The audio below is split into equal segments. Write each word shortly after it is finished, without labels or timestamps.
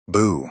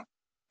Boo!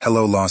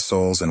 Hello, lost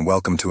souls, and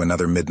welcome to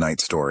another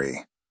Midnight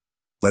story.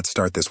 Let's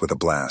start this with a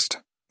blast.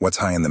 What's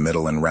high in the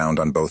middle and round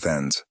on both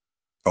ends?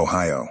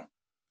 Ohio.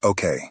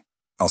 Okay,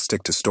 I'll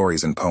stick to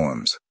stories and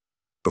poems.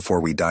 Before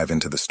we dive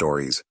into the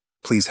stories,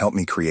 please help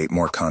me create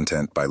more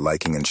content by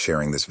liking and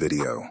sharing this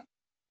video.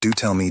 Do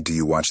tell me, do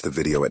you watch the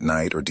video at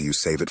night or do you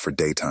save it for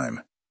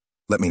daytime?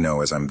 Let me know,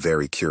 as I'm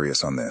very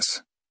curious on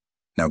this.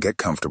 Now get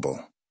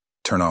comfortable,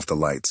 turn off the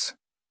lights,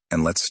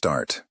 and let's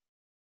start.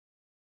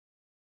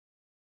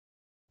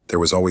 There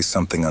was always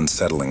something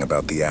unsettling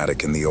about the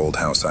attic in the old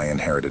house I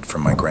inherited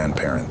from my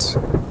grandparents.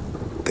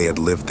 They had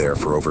lived there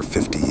for over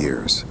 50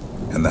 years,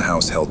 and the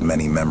house held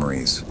many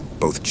memories,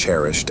 both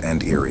cherished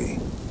and eerie.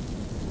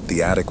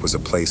 The attic was a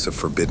place of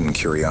forbidden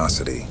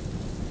curiosity.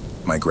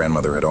 My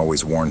grandmother had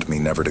always warned me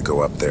never to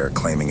go up there,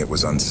 claiming it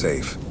was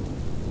unsafe.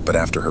 But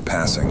after her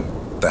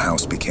passing, the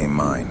house became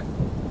mine,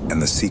 and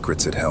the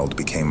secrets it held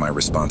became my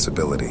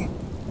responsibility.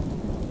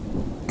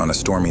 On a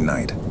stormy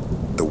night,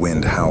 the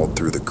wind howled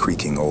through the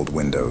creaking old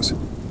windows,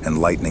 and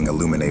lightning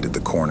illuminated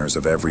the corners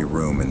of every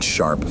room in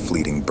sharp,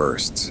 fleeting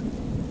bursts.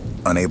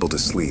 Unable to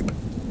sleep,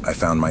 I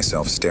found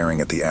myself staring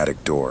at the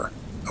attic door,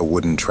 a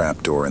wooden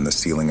trapdoor in the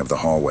ceiling of the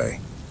hallway.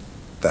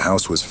 The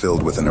house was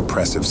filled with an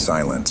oppressive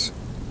silence,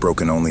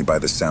 broken only by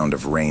the sound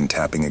of rain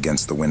tapping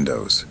against the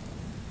windows.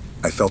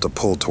 I felt a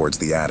pull towards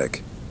the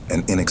attic,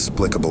 an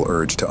inexplicable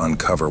urge to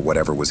uncover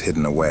whatever was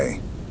hidden away.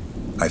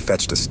 I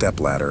fetched a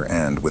stepladder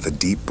and, with a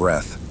deep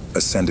breath,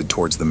 ascended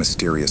towards the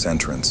mysterious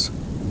entrance.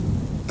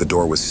 The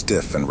door was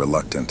stiff and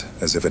reluctant,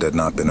 as if it had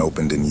not been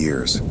opened in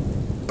years,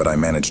 but I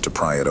managed to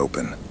pry it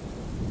open.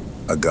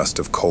 A gust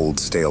of cold,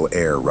 stale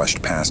air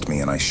rushed past me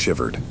and I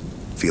shivered,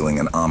 feeling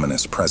an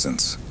ominous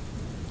presence.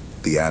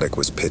 The attic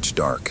was pitch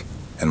dark,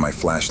 and my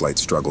flashlight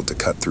struggled to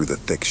cut through the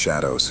thick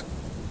shadows.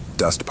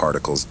 Dust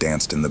particles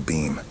danced in the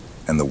beam,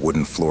 and the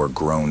wooden floor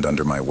groaned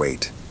under my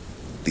weight.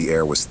 The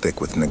air was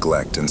thick with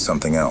neglect and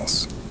something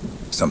else,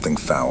 something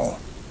foul.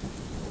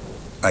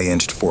 I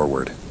inched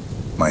forward,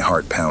 my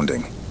heart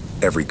pounding,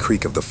 every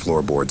creak of the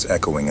floorboards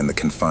echoing in the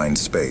confined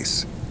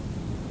space.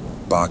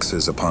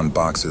 Boxes upon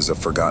boxes of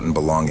forgotten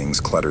belongings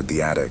cluttered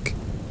the attic,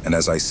 and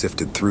as I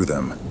sifted through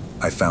them,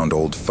 I found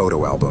old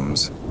photo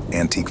albums,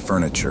 antique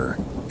furniture,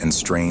 and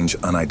strange,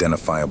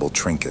 unidentifiable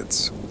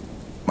trinkets.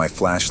 My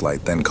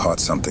flashlight then caught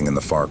something in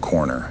the far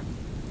corner,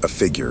 a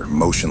figure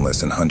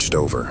motionless and hunched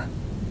over.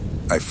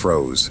 I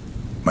froze,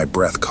 my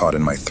breath caught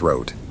in my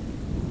throat.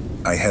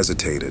 I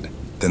hesitated,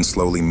 then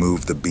slowly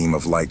moved the beam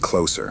of light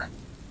closer.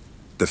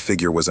 The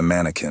figure was a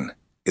mannequin,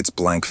 its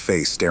blank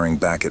face staring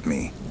back at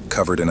me,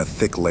 covered in a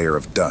thick layer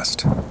of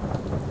dust.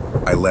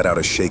 I let out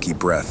a shaky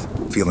breath,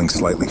 feeling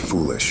slightly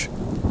foolish.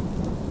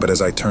 But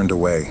as I turned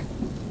away,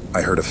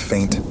 I heard a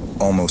faint,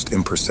 almost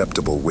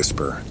imperceptible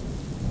whisper.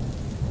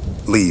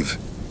 "Leave."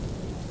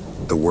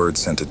 The word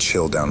sent a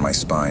chill down my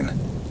spine,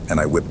 and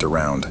I whipped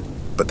around,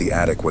 but the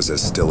attic was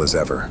as still as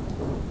ever.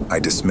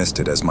 I dismissed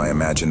it as my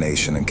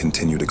imagination and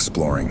continued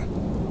exploring.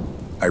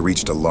 I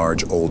reached a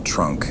large old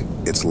trunk,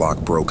 its lock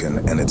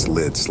broken and its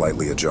lid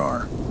slightly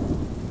ajar.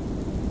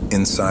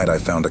 Inside, I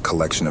found a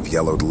collection of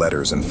yellowed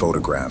letters and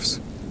photographs,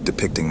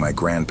 depicting my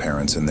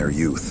grandparents in their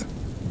youth.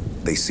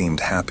 They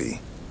seemed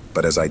happy,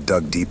 but as I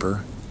dug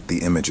deeper, the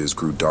images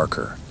grew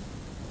darker.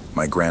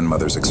 My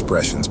grandmother's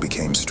expressions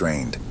became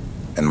strained,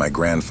 and my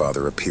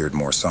grandfather appeared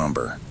more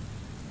somber.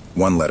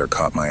 One letter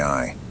caught my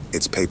eye,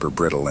 its paper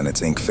brittle and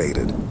its ink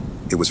faded.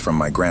 It was from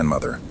my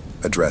grandmother,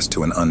 addressed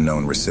to an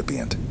unknown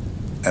recipient.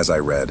 As I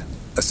read,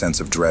 a sense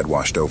of dread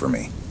washed over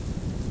me.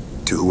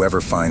 To whoever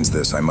finds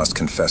this, I must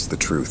confess the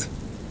truth.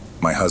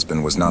 My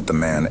husband was not the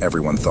man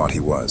everyone thought he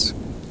was.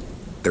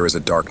 There is a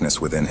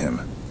darkness within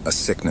him, a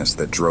sickness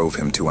that drove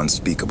him to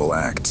unspeakable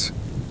acts.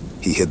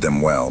 He hid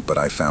them well, but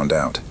I found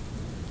out.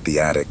 The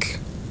attic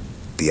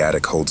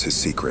holds his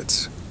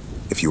secrets.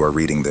 If you are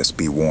reading this,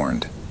 be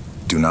warned.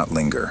 Do not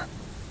linger.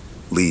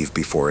 Leave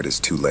before it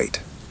is too late.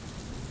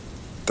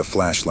 The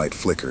flashlight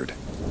flickered,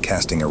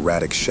 casting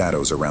erratic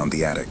shadows around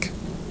the attic.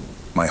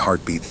 My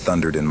heartbeat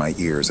thundered in my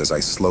ears as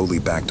I slowly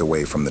backed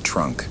away from the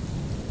trunk.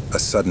 A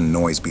sudden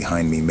noise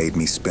behind me made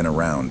me spin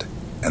around,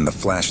 and the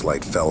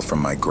flashlight fell from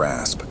my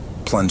grasp,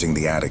 plunging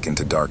the attic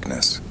into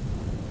darkness.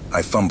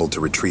 I fumbled to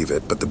retrieve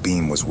it, but the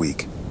beam was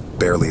weak,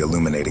 barely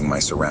illuminating my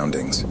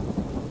surroundings.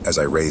 As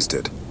I raised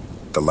it,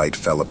 the light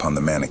fell upon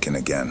the mannequin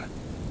again.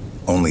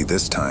 Only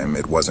this time,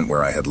 it wasn't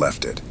where I had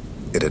left it.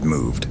 It had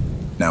moved,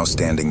 now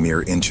standing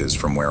mere inches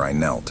from where I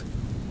knelt.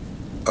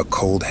 A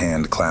cold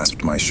hand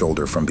clasped my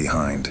shoulder from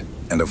behind,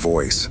 and a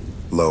voice,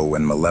 low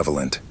and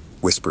malevolent,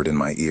 whispered in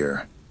my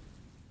ear.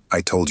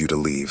 "I told you to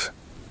leave."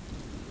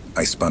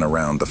 I spun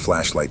around, the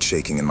flashlight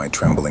shaking in my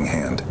trembling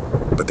hand,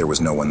 but there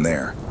was no one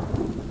there.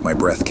 My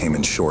breath came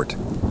in short,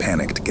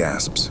 panicked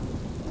gasps.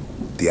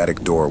 The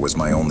attic door was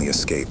my only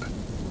escape,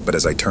 but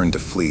as I turned to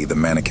flee, the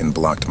mannequin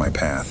blocked my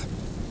path,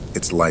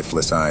 its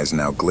lifeless eyes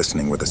now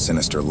glistening with a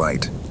sinister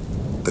light.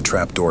 The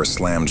trapdoor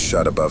slammed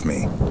shut above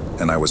me,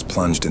 and I was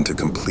plunged into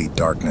complete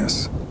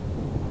darkness.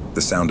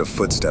 The sound of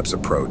footsteps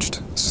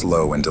approached,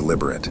 slow and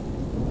deliberate.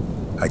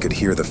 I could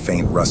hear the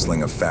faint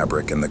rustling of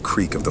fabric and the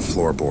creak of the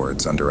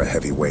floorboards under a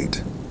heavy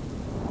weight.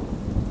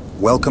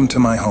 "Welcome to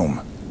my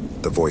home,"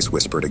 the voice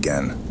whispered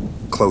again,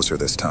 closer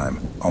this time,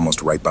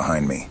 almost right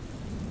behind me.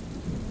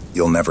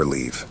 "You'll never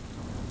leave."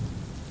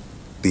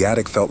 The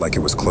attic felt like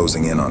it was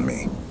closing in on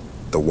me.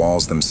 The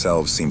walls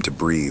themselves seemed to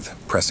breathe,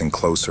 pressing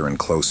closer and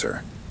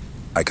closer.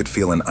 I could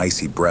feel an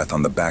icy breath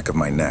on the back of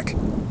my neck,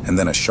 and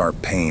then a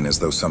sharp pain as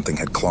though something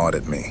had clawed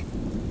at me.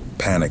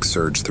 Panic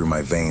surged through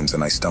my veins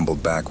and I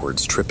stumbled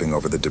backwards, tripping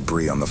over the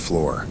debris on the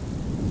floor.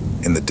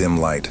 In the dim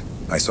light,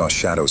 I saw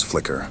shadows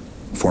flicker,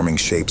 forming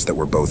shapes that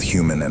were both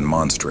human and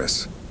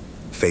monstrous.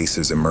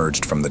 Faces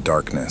emerged from the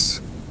darkness,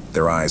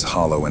 their eyes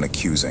hollow and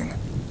accusing.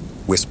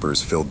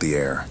 Whispers filled the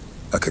air,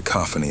 a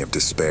cacophony of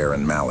despair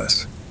and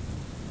malice.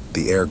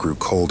 The air grew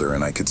colder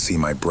and I could see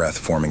my breath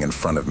forming in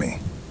front of me,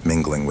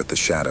 mingling with the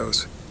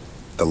shadows.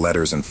 The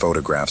letters and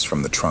photographs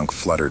from the trunk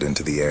fluttered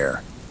into the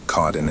air,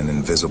 caught in an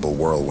invisible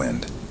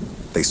whirlwind.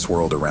 They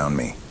swirled around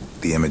me,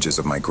 the images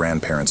of my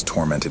grandparents'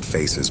 tormented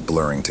faces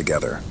blurring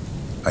together.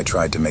 I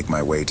tried to make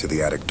my way to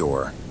the attic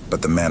door,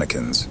 but the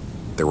mannequins,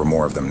 there were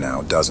more of them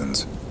now,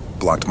 dozens,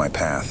 blocked my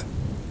path,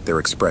 their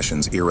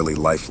expressions eerily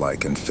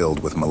lifelike and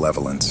filled with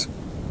malevolence.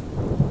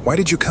 "Why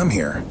did you come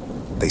here?"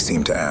 they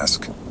seemed to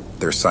ask,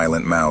 their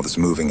silent mouths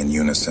moving in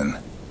unison.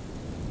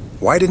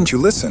 "Why didn't you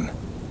listen?"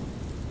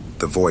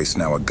 The voice,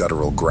 now a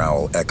guttural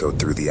growl, echoed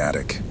through the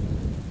attic.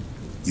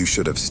 "You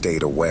should have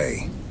stayed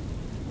away."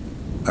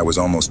 I was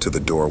almost to the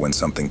door when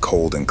something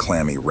cold and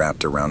clammy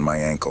wrapped around my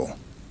ankle,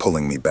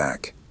 pulling me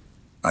back.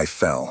 I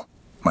fell,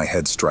 my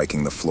head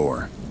striking the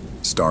floor,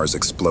 stars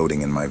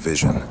exploding in my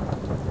vision.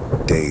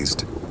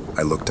 Dazed,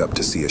 I looked up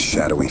to see a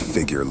shadowy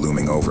figure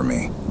looming over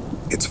me,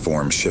 its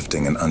form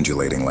shifting and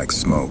undulating like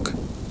smoke.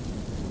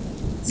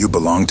 "You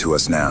belong to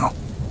us now,"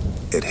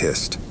 it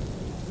hissed.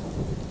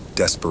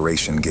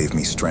 Desperation gave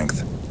me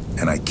strength,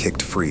 and I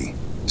kicked free,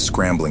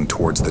 scrambling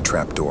towards the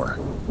trapdoor.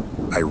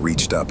 I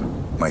reached up,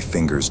 my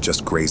fingers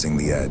just grazing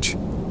the edge.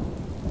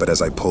 But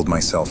as I pulled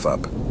myself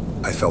up,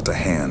 I felt a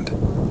hand,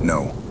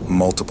 no,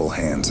 multiple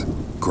hands,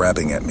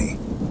 grabbing at me,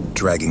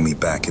 dragging me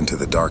back into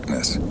the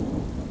darkness.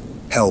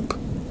 "Help!"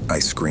 I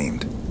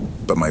screamed,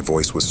 but my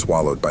voice was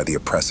swallowed by the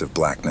oppressive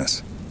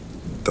blackness.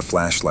 The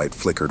flashlight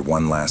flickered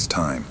one last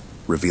time,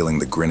 revealing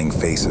the grinning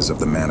faces of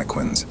the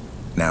mannequins,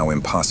 now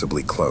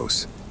impossibly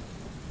close.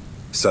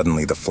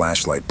 Suddenly, the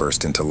flashlight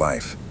burst into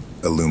life,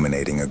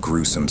 illuminating a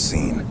gruesome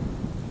scene.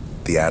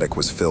 The attic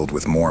was filled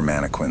with more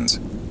mannequins,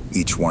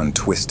 each one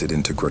twisted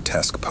into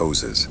grotesque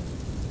poses.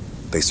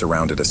 They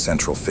surrounded a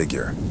central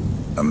figure,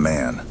 a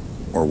man,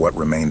 or what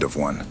remained of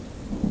one.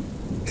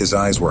 His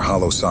eyes were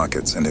hollow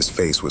sockets and his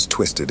face was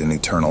twisted in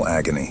eternal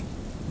agony.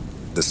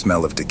 The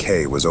smell of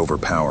decay was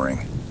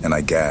overpowering, and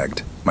I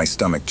gagged, my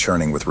stomach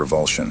churning with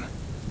revulsion.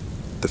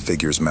 The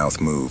figure's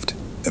mouth moved,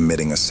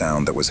 emitting a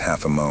sound that was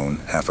half a moan,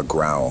 half a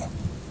growl.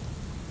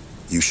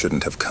 "You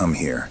shouldn't have come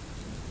here,"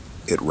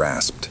 it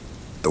rasped,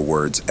 the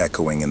words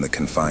echoing in the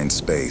confined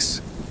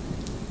space.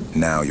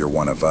 "Now you're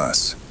one of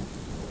us."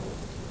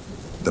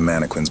 The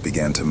mannequins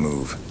began to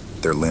move,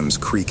 their limbs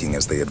creaking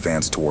as they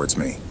advanced towards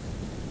me.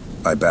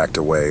 I backed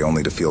away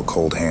only to feel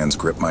cold hands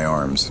grip my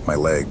arms, my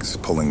legs,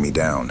 pulling me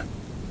down.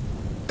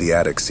 The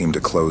attic seemed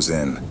to close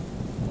in,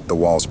 the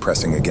walls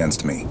pressing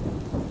against me,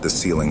 the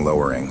ceiling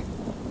lowering.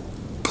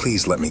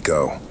 "Please let me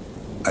go,"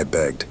 I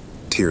begged,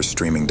 tears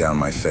streaming down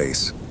my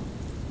face.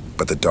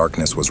 But the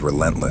darkness was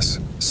relentless,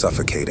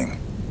 suffocating.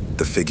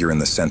 The figure in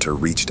the center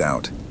reached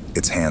out,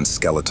 its hands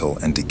skeletal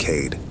and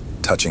decayed,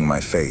 touching my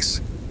face.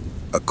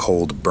 A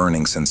cold,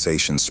 burning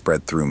sensation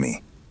spread through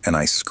me, and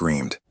I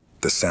screamed,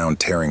 the sound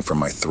tearing from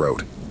my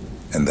throat.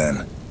 And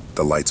then,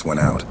 the lights went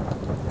out,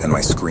 and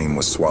my scream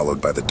was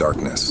swallowed by the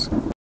darkness.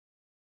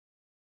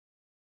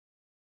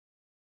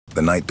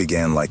 The night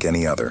began like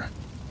any other,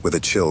 with a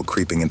chill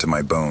creeping into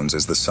my bones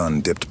as the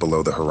sun dipped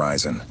below the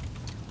horizon.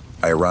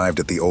 I arrived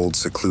at the old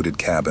secluded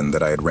cabin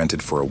that I had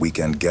rented for a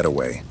weekend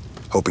getaway,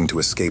 hoping to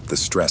escape the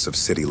stress of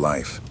city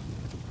life.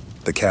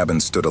 The cabin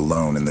stood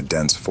alone in the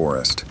dense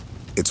forest,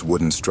 its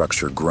wooden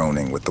structure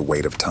groaning with the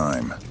weight of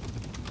time.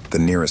 The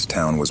nearest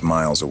town was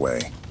miles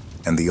away,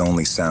 and the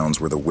only sounds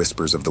were the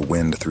whispers of the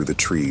wind through the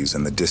trees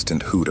and the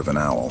distant hoot of an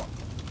owl.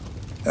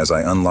 As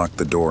I unlocked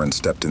the door and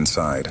stepped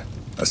inside,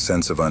 a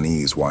sense of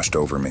unease washed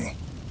over me.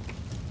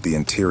 The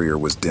interior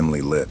was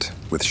dimly lit,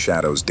 with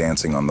shadows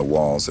dancing on the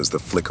walls as the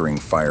flickering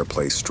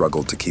fireplace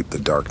struggled to keep the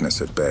darkness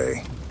at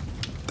bay.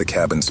 The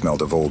cabin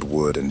smelled of old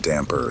wood and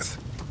damp earth,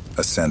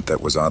 a scent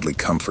that was oddly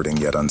comforting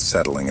yet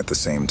unsettling at the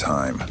same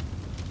time.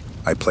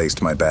 I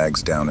placed my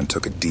bags down and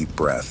took a deep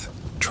breath,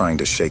 trying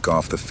to shake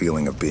off the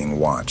feeling of being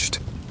watched.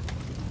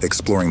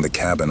 Exploring the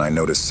cabin, I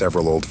noticed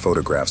several old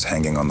photographs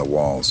hanging on the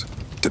walls,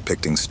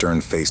 depicting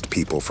stern-faced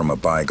people from a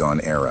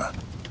bygone era.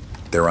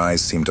 Their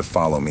eyes seemed to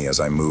follow me as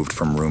I moved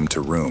from room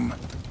to room,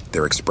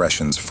 their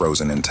expressions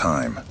frozen in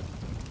time.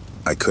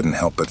 I couldn't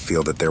help but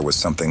feel that there was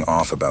something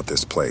off about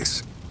this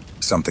place,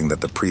 something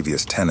that the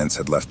previous tenants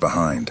had left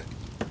behind.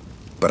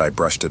 But I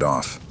brushed it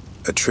off,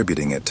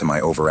 attributing it to my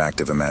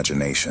overactive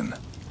imagination.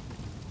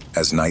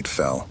 As night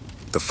fell,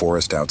 The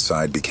forest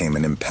outside became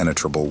an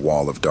impenetrable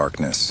wall of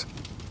darkness.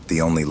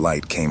 The only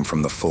light came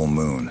from the full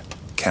moon,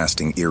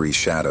 casting eerie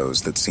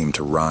shadows that seemed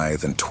to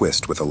writhe and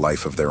twist with a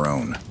life of their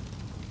own.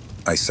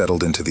 I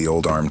settled into the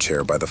old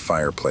armchair by the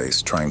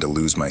fireplace, trying to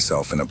lose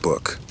myself in a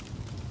book.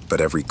 But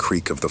every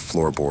creak of the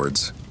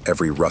floorboards,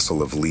 every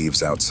rustle of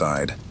leaves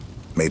outside,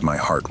 made my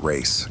heart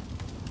race.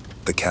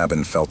 The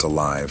cabin felt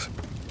alive,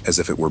 as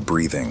if it were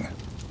breathing,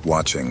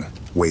 watching,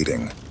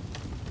 waiting.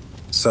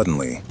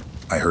 Suddenly,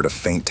 I heard a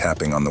faint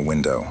tapping on the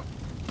window.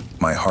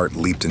 My heart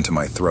leaped into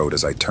my throat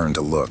as I turned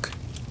to look.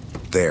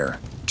 There,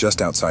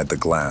 just outside the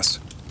glass,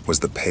 was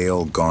the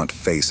pale, gaunt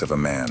face of a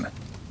man.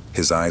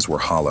 His eyes were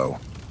hollow,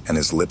 and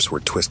his lips were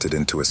twisted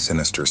into a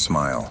sinister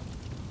smile.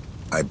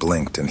 I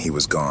blinked and he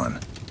was gone,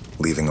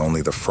 leaving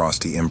only the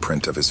frosty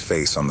imprint of his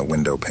face on the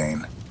window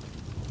pane.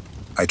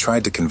 I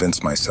tried to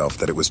convince myself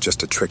that it was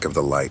just a trick of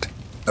the light,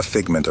 a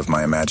figment of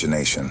my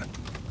imagination,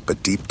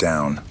 but deep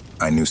down,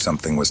 I knew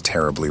something was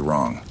terribly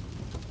wrong.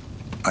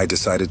 I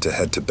decided to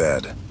head to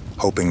bed,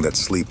 hoping that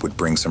sleep would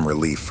bring some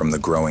relief from the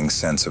growing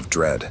sense of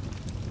dread.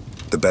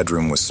 The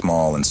bedroom was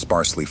small and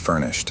sparsely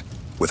furnished,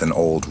 with an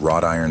old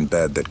wrought iron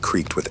bed that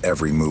creaked with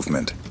every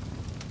movement.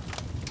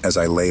 As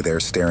I lay there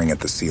staring at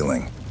the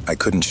ceiling, I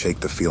couldn't shake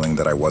the feeling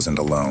that I wasn't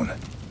alone.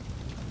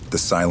 The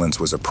silence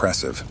was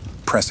oppressive,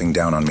 pressing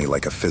down on me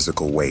like a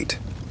physical weight.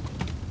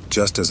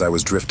 Just as I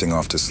was drifting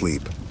off to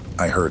sleep,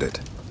 I heard it.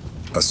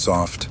 A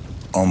soft,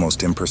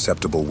 almost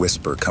imperceptible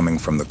whisper coming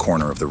from the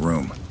corner of the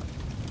room.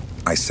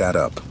 I sat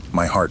up,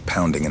 my heart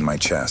pounding in my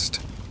chest.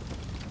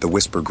 The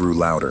whisper grew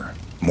louder,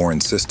 more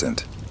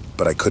insistent,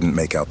 but I couldn't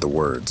make out the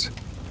words.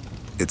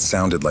 It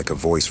sounded like a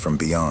voice from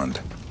beyond,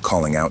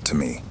 calling out to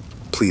me,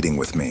 pleading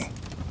with me.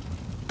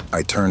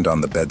 I turned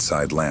on the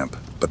bedside lamp,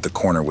 but the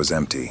corner was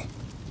empty.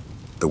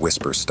 The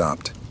whisper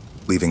stopped,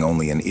 leaving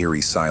only an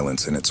eerie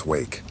silence in its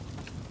wake.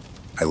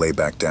 I lay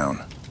back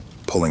down,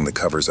 pulling the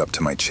covers up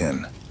to my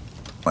chin.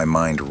 My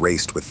mind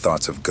raced with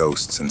thoughts of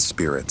ghosts and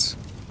spirits,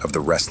 of the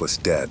restless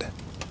dead.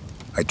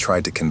 I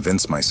tried to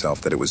convince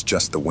myself that it was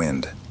just the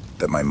wind,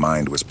 that my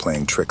mind was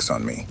playing tricks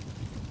on me.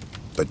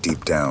 But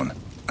deep down,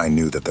 I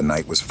knew that the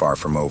night was far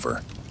from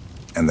over,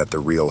 and that the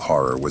real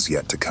horror was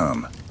yet to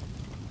come.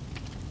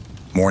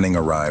 Morning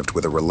arrived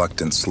with a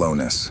reluctant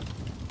slowness,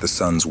 the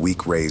sun's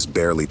weak rays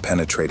barely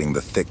penetrating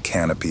the thick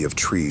canopy of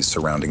trees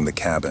surrounding the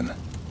cabin.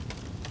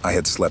 I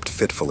had slept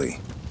fitfully,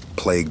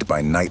 plagued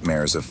by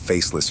nightmares of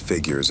faceless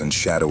figures and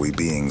shadowy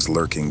beings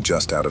lurking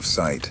just out of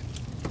sight.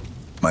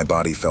 My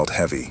body felt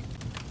heavy,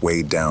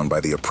 weighed down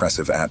by the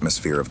oppressive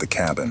atmosphere of the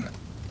cabin.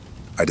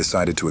 I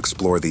decided to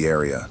explore the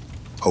area,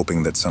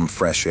 hoping that some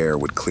fresh air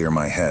would clear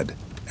my head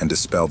and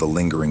dispel the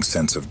lingering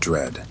sense of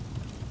dread.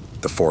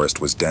 The forest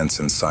was dense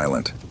and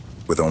silent,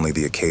 with only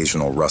the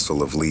occasional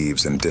rustle of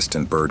leaves and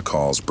distant bird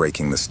calls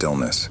breaking the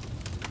stillness.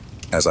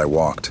 As I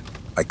walked,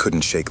 I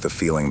couldn't shake the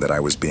feeling that I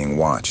was being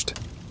watched.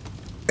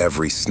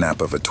 Every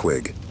snap of a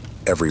twig,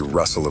 every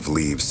rustle of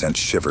leaves sent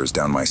shivers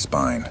down my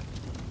spine.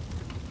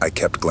 I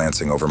kept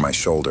glancing over my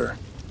shoulder,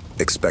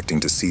 expecting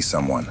to see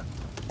someone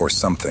or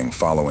something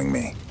following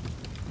me.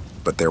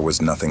 But there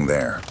was nothing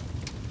there,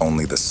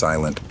 only the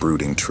silent,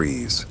 brooding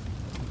trees.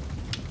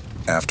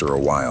 After a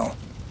while,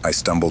 I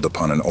stumbled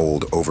upon an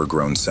old,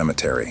 overgrown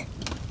cemetery.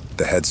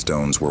 The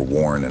headstones were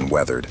worn and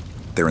weathered,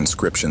 their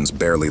inscriptions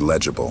barely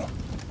legible.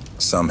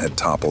 Some had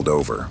toppled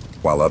over,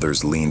 while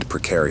others leaned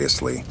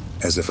precariously,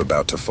 as if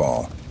about to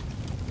fall.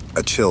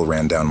 A chill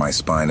ran down my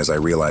spine as I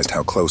realized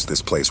how close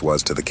this place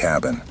was to the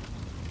cabin.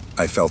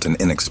 I felt an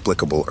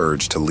inexplicable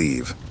urge to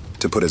leave,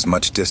 to put as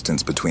much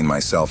distance between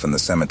myself and the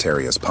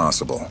cemetery as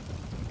possible.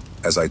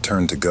 As I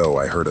turned to go,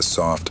 I heard a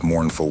soft,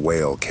 mournful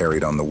wail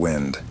carried on the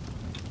wind.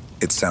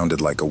 It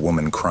sounded like a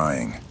woman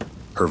crying,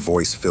 her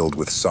voice filled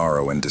with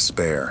sorrow and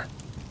despair.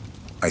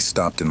 I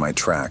stopped in my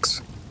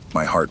tracks,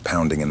 my heart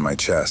pounding in my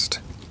chest.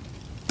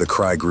 The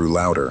cry grew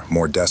louder,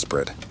 more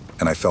desperate,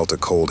 and I felt a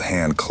cold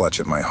hand clutch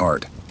at my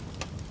heart.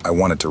 I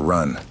wanted to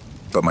run,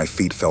 but my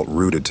feet felt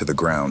rooted to the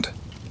ground.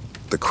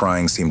 The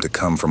crying seemed to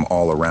come from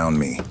all around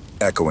me,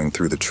 echoing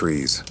through the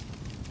trees.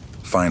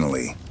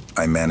 Finally,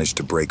 I managed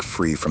to break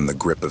free from the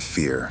grip of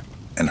fear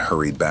and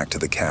hurried back to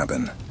the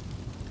cabin.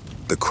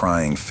 The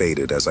crying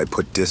faded as I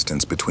put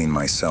distance between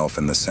myself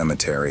and the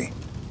cemetery,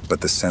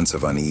 but the sense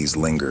of unease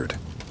lingered.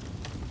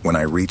 When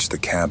I reached the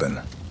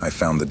cabin, I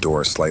found the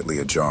door slightly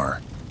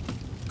ajar.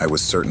 I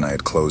was certain I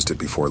had closed it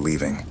before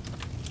leaving.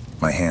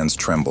 My hands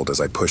trembled as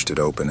I pushed it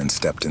open and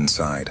stepped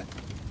inside.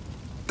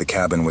 The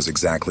cabin was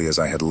exactly as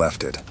I had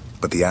left it,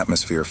 but the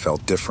atmosphere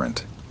felt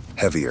different,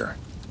 heavier.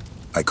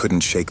 I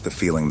couldn't shake the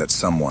feeling that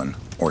someone,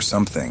 or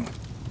something,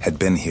 had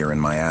been here in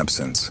my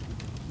absence.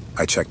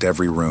 I checked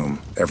every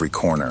room, every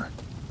corner,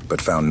 but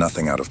found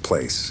nothing out of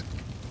place.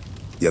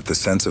 Yet the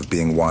sense of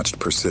being watched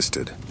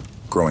persisted,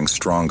 growing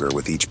stronger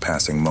with each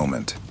passing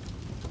moment.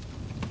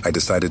 I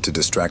decided to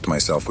distract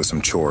myself with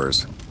some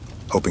chores,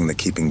 hoping that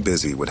keeping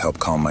busy would help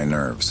calm my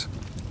nerves.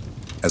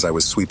 As I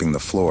was sweeping the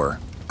floor,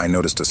 I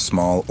noticed a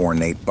small,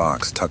 ornate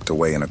box tucked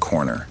away in a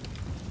corner.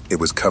 It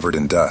was covered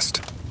in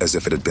dust, as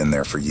if it had been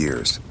there for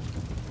years.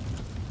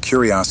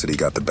 Curiosity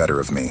got the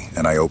better of me,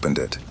 and I opened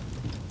it.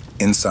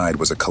 Inside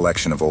was a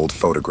collection of old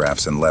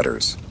photographs and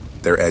letters,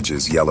 their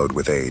edges yellowed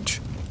with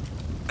age.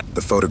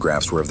 The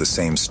photographs were of the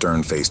same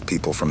stern-faced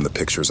people from the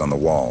pictures on the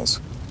walls.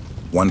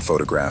 One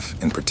photograph,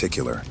 in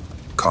particular,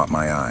 caught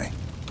my eye.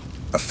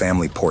 A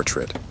family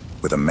portrait,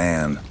 with a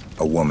man,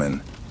 a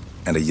woman,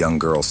 and a young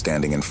girl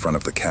standing in front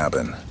of the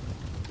cabin.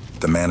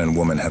 The man and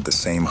woman had the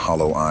same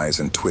hollow eyes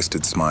and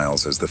twisted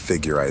smiles as the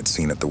figure I had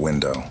seen at the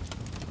window.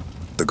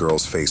 The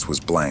girl's face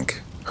was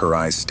blank, her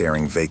eyes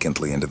staring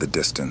vacantly into the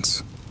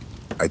distance.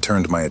 I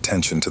turned my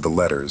attention to the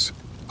letters,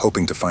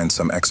 hoping to find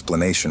some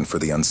explanation for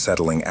the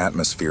unsettling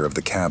atmosphere of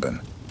the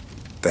cabin.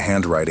 The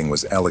handwriting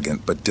was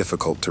elegant but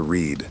difficult to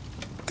read.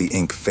 The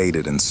ink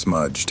faded and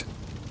smudged.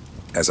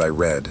 As I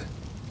read,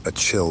 a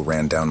chill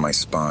ran down my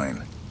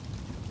spine.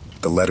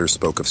 The letters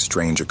spoke of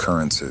strange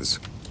occurrences,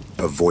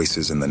 of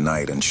voices in the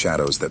night and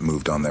shadows that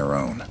moved on their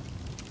own.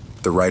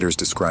 The writers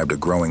described a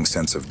growing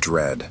sense of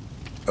dread,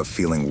 of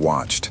feeling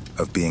watched,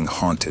 of being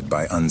haunted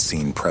by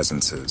unseen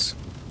presences.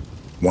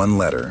 One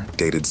letter,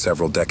 dated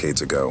several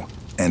decades ago,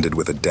 ended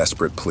with a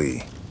desperate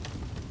plea.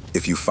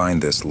 If you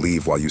find this,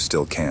 leave while you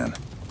still can.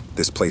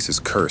 This place is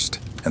cursed,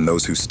 and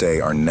those who stay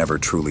are never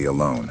truly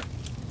alone.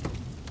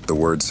 The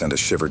words sent a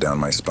shiver down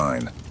my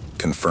spine,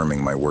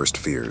 confirming my worst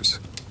fears.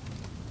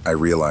 I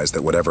realized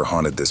that whatever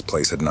haunted this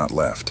place had not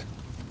left,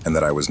 and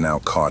that I was now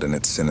caught in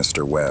its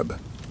sinister web.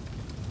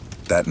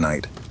 That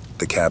night,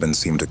 the cabin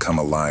seemed to come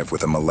alive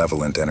with a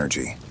malevolent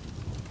energy.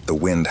 The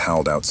wind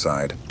howled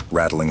outside,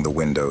 rattling the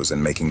windows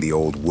and making the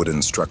old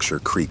wooden structure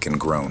creak and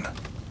groan.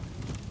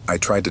 I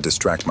tried to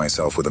distract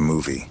myself with a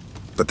movie,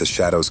 but the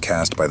shadows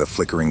cast by the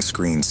flickering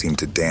screen seemed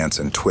to dance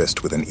and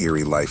twist with an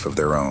eerie life of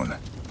their own.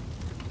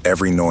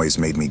 Every noise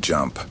made me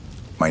jump,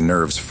 my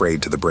nerves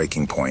frayed to the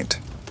breaking point.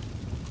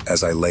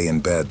 As I lay in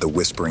bed, the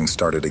whispering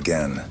started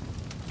again.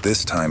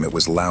 This time it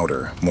was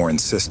louder, more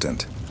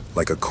insistent,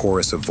 like a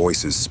chorus of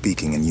voices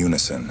speaking in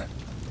unison.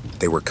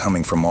 They were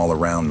coming from all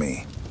around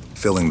me,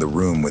 filling the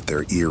room with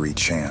their eerie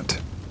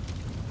chant.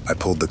 I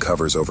pulled the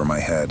covers over my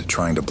head,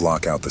 trying to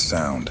block out the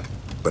sound,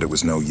 but it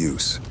was no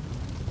use.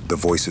 The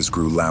voices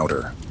grew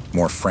louder,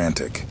 more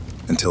frantic,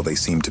 until they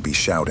seemed to be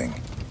shouting.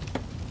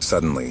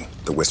 Suddenly,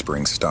 the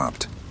whispering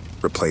stopped,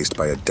 replaced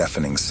by a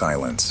deafening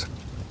silence.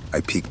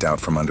 I peeked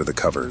out from under the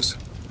covers,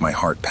 my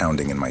heart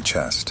pounding in my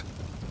chest.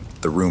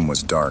 The room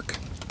was dark,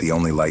 the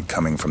only light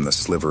coming from the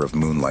sliver of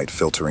moonlight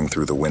filtering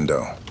through the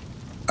window.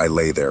 I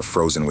lay there,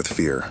 frozen with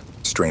fear,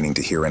 straining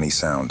to hear any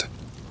sound.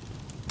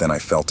 Then I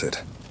felt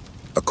it,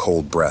 a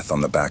cold breath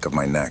on the back of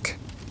my neck.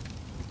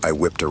 I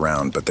whipped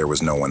around, but there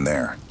was no one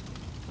there.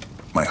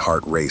 My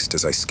heart raced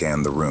as I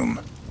scanned the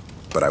room,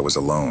 but I was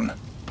alone.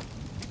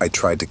 I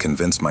tried to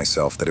convince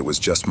myself that it was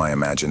just my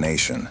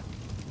imagination,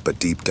 but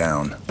deep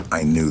down,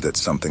 I knew that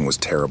something was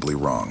terribly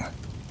wrong.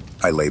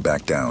 I lay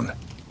back down,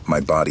 my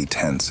body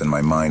tense and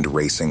my mind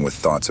racing with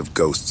thoughts of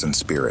ghosts and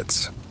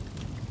spirits.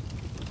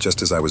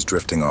 Just as I was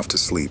drifting off to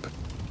sleep,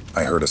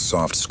 I heard a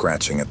soft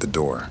scratching at the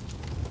door.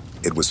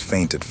 It was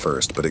faint at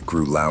first, but it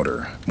grew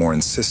louder, more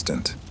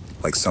insistent,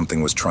 like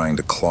something was trying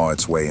to claw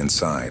its way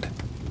inside.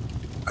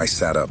 I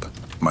sat up,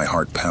 my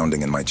heart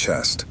pounding in my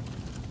chest.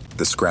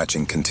 The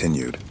scratching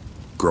continued,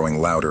 growing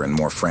louder and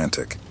more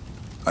frantic.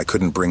 I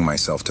couldn't bring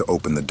myself to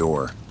open the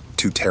door,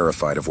 too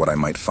terrified of what I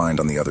might find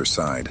on the other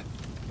side.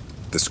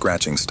 The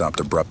scratching stopped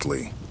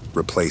abruptly,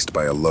 replaced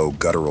by a low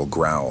guttural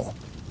growl.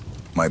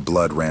 My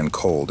blood ran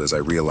cold as I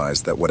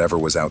realized that whatever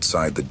was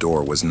outside the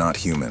door was not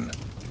human.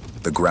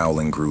 The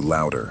growling grew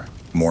louder,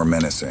 more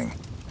menacing,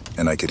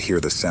 and I could hear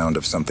the sound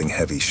of something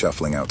heavy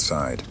shuffling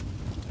outside.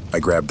 I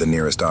grabbed the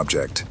nearest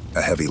object,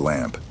 a heavy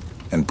lamp,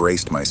 and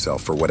braced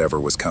myself for whatever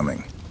was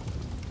coming.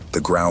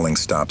 The growling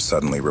stopped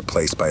suddenly,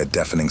 replaced by a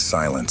deafening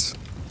silence.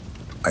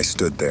 I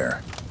stood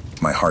there,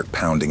 my heart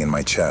pounding in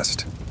my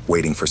chest,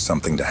 waiting for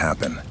something to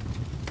happen.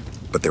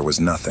 But there was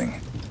nothing,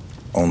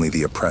 only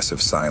the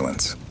oppressive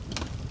silence.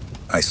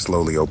 I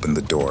slowly opened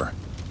the door,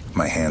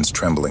 my hands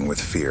trembling with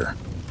fear.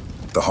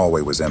 The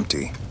hallway was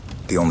empty,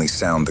 the only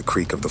sound the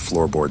creak of the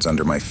floorboards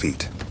under my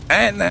feet.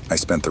 I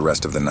spent the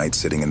rest of the night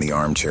sitting in the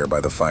armchair by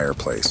the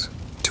fireplace,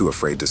 too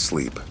afraid to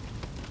sleep.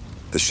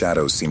 The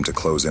shadows seemed to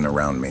close in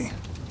around me,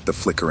 the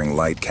flickering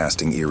light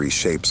casting eerie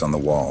shapes on the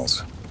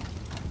walls.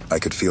 I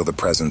could feel the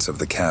presence of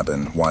the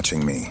cabin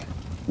watching me,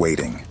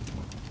 waiting.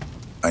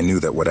 I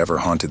knew that whatever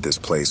haunted this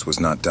place was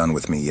not done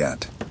with me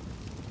yet.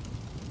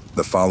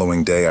 The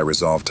following day, I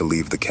resolved to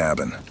leave the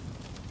cabin.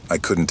 I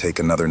couldn't take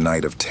another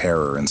night of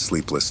terror and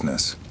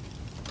sleeplessness.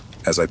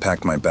 As I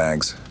packed my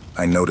bags,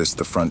 I noticed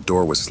the front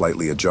door was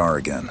slightly ajar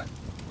again.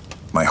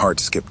 My heart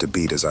skipped a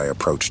beat as I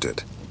approached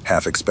it,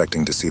 half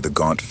expecting to see the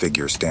gaunt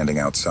figure standing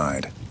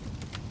outside.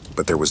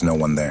 But there was no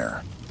one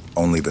there,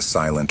 only the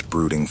silent,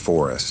 brooding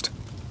forest.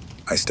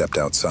 I stepped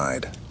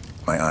outside,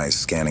 my eyes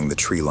scanning the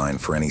tree line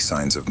for any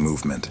signs of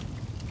movement.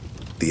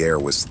 The air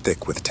was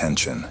thick with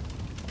tension,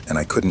 and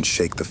I couldn't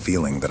shake the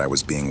feeling that I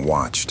was being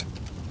watched.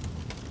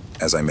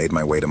 As I made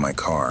my way to my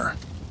car,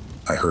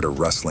 I heard a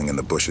rustling in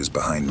the bushes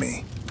behind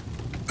me.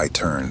 I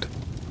turned,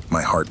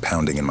 my heart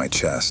pounding in my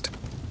chest,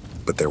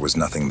 but there was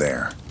nothing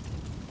there.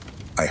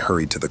 I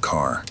hurried to the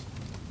car,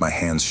 my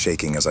hands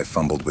shaking as I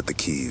fumbled with the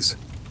keys.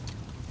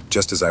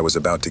 Just as I was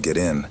about to get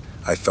in,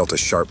 I felt a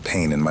sharp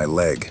pain in my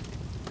leg.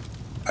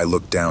 I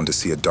looked down to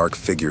see a dark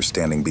figure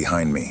standing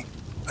behind me,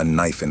 a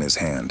knife in his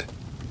hand.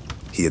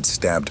 He had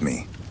stabbed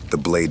me, the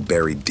blade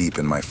buried deep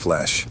in my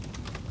flesh.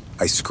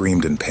 I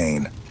screamed in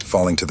pain,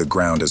 falling to the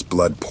ground as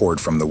blood poured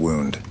from the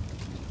wound.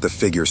 The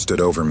figure stood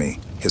over me,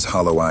 his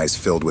hollow eyes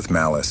filled with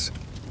malice.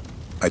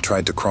 I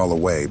tried to crawl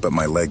away, but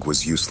my leg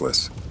was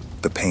useless,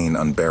 the pain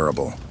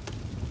unbearable.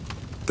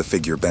 The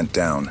figure bent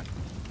down,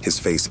 his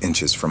face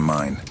inches from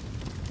mine.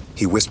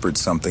 He whispered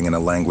something in a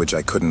language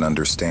I couldn't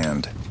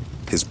understand,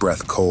 his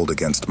breath cold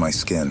against my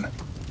skin.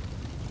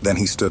 Then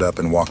he stood up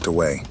and walked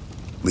away,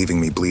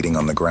 leaving me bleeding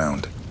on the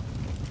ground.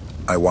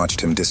 I watched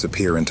him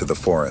disappear into the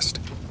forest,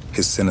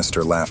 his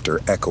sinister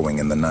laughter echoing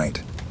in the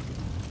night.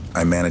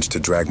 I managed to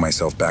drag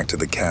myself back to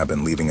the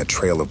cabin, leaving a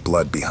trail of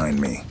blood behind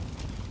me.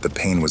 The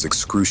pain was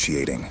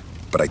excruciating,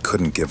 but I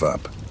couldn't give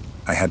up.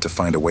 I had to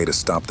find a way to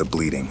stop the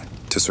bleeding,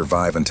 to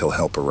survive until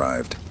help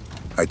arrived.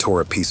 I tore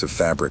a piece of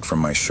fabric from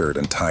my shirt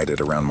and tied it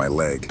around my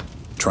leg,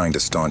 trying to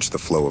staunch the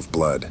flow of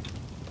blood.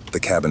 The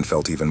cabin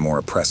felt even more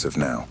oppressive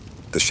now,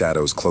 the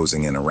shadows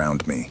closing in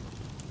around me.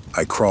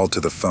 I crawled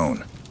to the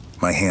phone,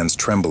 my hands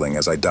trembling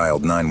as I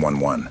dialed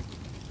 911.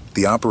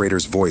 The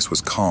operator's voice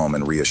was calm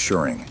and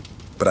reassuring,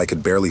 but I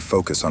could barely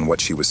focus on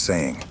what she was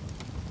saying.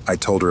 I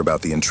told her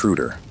about the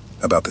intruder,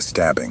 about the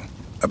stabbing,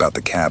 about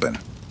the cabin.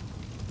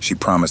 She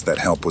promised that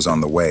help was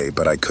on the way,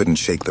 but I couldn't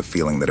shake the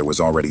feeling that it was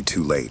already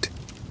too late.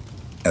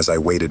 As I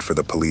waited for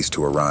the police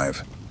to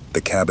arrive,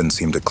 the cabin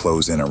seemed to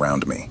close in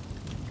around me.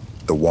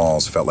 The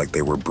walls felt like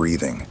they were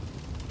breathing,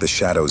 the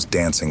shadows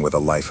dancing with a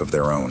life of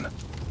their own.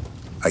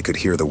 I could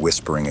hear the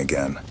whispering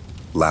again,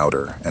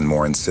 louder and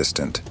more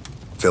insistent,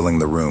 filling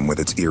the room with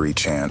its eerie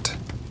chant.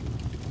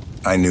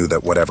 I knew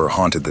that whatever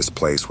haunted this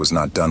place was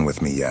not done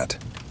with me yet.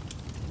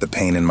 The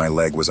pain in my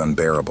leg was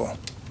unbearable,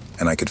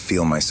 and I could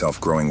feel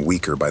myself growing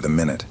weaker by the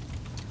minute.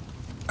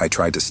 I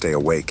tried to stay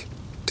awake,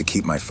 to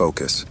keep my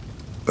focus,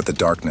 but the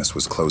darkness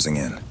was closing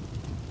in.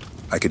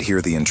 I could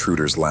hear the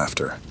intruder's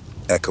laughter,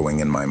 echoing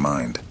in my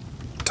mind,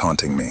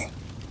 taunting me.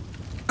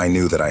 I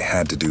knew that I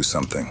had to do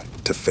something,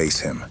 to face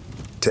him,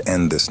 to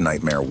end this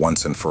nightmare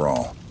once and for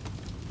all.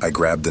 I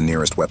grabbed the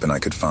nearest weapon I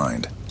could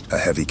find, a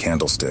heavy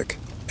candlestick,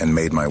 and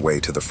made my way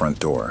to the front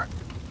door.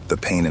 The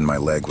pain in my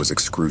leg was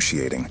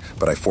excruciating,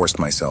 but I forced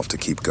myself to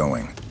keep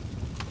going.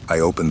 I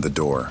opened the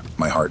door,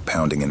 my heart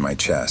pounding in my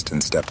chest,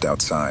 and stepped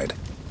outside.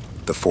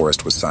 The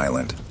forest was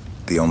silent,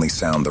 the only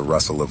sound the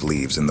rustle of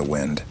leaves in the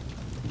wind.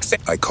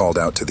 I called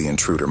out to the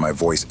intruder, my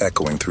voice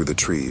echoing through the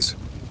trees.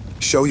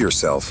 "Show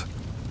yourself,"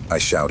 I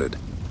shouted,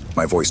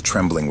 my voice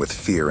trembling with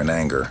fear and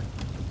anger.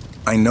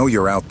 "I know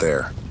you're out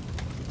there."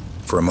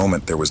 For a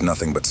moment there was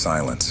nothing but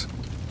silence.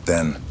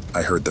 Then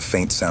I heard the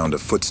faint sound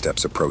of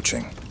footsteps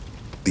approaching.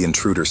 The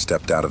intruder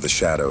stepped out of the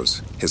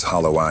shadows, his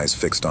hollow eyes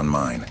fixed on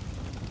mine.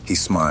 He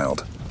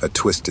smiled, a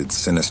twisted,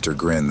 sinister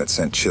grin that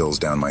sent chills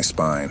down my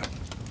spine.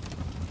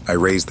 I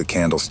raised the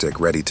candlestick,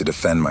 ready to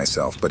defend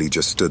myself, but he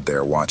just stood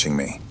there watching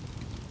me.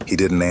 He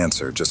didn't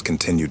answer, just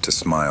continued to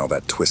smile,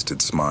 that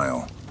twisted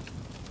smile.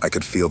 I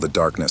could feel the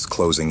darkness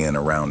closing in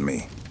around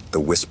me,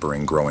 the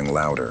whispering growing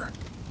louder.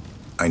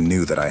 I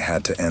knew that I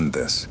had to end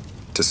this,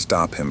 to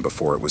stop him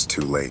before it was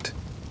too late.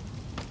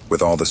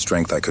 With all the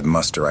strength I could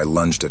muster, I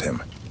lunged at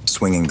him,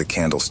 swinging the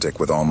candlestick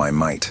with all my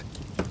might.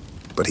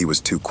 But he was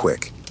too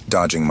quick,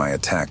 dodging my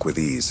attack with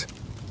ease.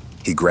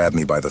 He grabbed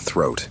me by the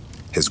throat,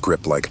 his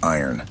grip like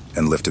iron,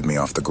 and lifted me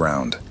off the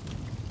ground.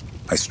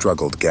 I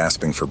struggled,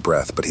 gasping for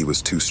breath, but he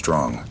was too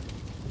strong.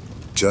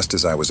 Just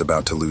as I was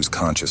about to lose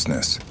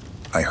consciousness,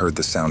 I heard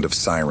the sound of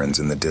sirens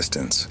in the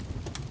distance.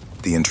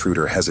 The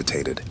intruder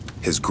hesitated,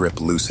 his grip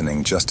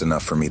loosening just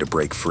enough for me to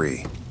break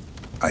free.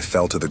 I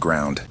fell to the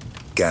ground,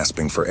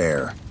 gasping for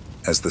air,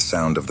 as the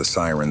sound of the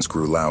sirens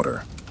grew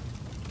louder.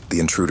 The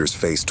intruder's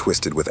face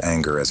twisted with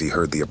anger as he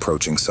heard the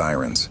approaching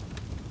sirens.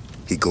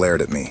 He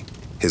glared at me,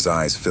 his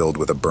eyes filled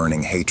with a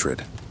burning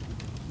hatred.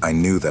 I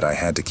knew that I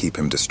had to keep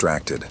him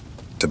distracted,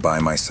 to buy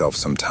myself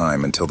some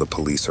time until the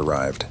police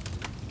arrived.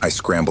 I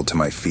scrambled to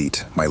my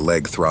feet, my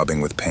leg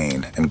throbbing with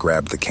pain, and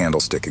grabbed the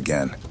candlestick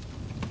again.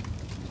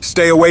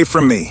 "Stay away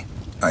from me!"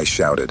 I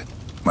shouted,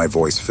 my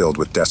voice filled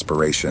with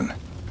desperation.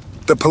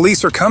 "The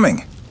police are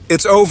coming!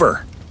 It's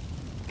over!"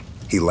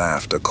 He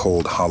laughed, a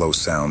cold, hollow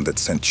sound that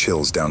sent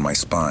chills down my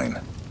spine.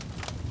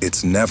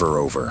 "It's never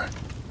over,"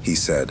 he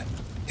said,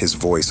 his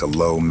voice a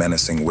low,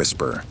 menacing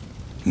whisper.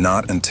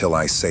 "Not until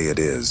I say it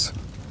is."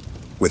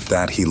 With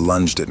that, he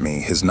lunged at me,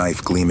 his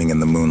knife gleaming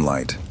in the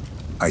moonlight.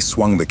 I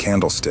swung the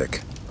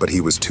candlestick, but he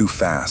was too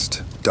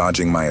fast,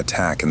 dodging my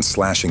attack and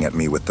slashing at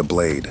me with the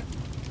blade.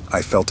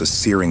 I felt a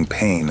searing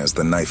pain as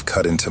the knife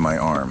cut into my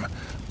arm,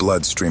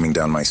 blood streaming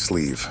down my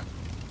sleeve.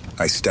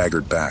 I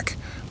staggered back,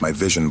 my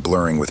vision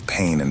blurring with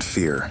pain and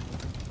fear.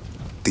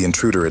 The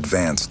intruder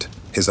advanced,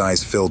 his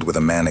eyes filled with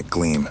a manic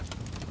gleam.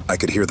 I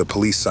could hear the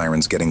police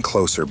sirens getting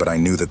closer, but I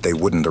knew that they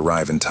wouldn't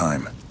arrive in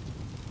time.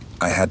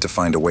 I had to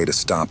find a way to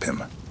stop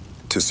him,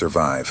 to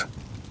survive.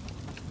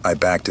 I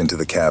backed into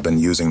the cabin,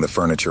 using the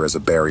furniture as a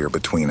barrier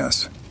between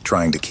us,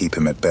 trying to keep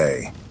him at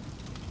bay.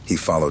 He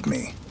followed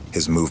me,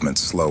 his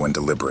movements slow and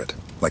deliberate,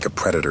 like a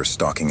predator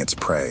stalking its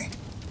prey.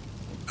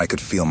 I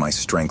could feel my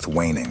strength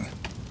waning,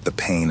 the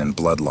pain and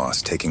blood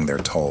loss taking their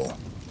toll.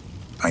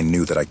 I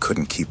knew that I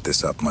couldn't keep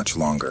this up much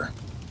longer.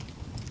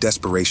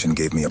 Desperation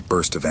gave me a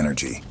burst of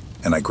energy,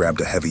 and I grabbed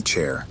a heavy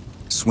chair,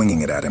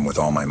 swinging it at him with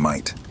all my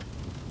might.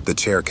 The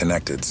chair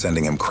connected,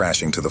 sending him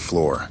crashing to the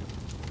floor.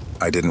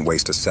 I didn't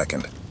waste a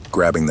second,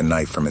 grabbing the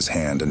knife from his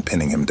hand and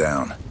pinning him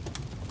down.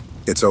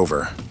 "It's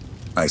over,"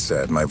 I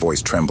said, my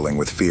voice trembling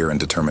with fear and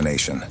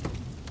determination.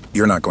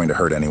 "You're not going to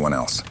hurt anyone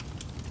else."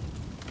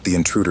 The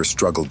intruder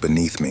struggled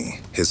beneath me,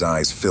 his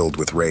eyes filled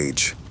with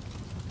rage.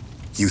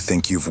 "You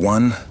think you've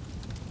won?"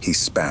 He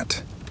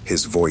spat,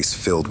 his voice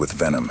filled with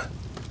venom.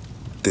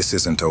 "This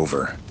isn't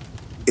over.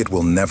 It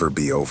will never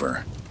be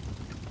over."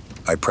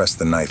 I pressed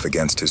the knife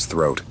against his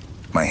throat,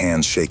 my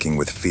hands shaking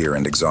with fear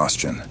and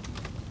exhaustion.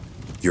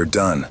 "You're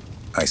done,"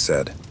 I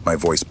said, my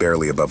voice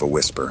barely above a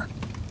whisper.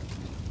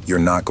 "You're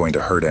not going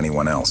to hurt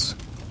anyone else."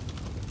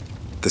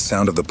 The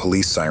sound of the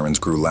police sirens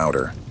grew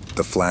louder,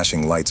 the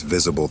flashing lights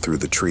visible through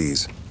the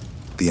trees.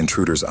 The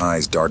intruder's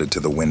eyes darted to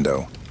the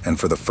window, and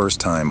for the first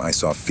time I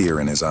saw fear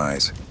in his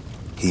eyes.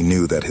 He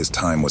knew that his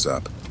time was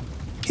up.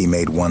 He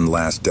made one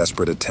last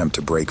desperate attempt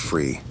to break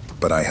free,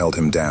 but I held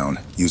him down,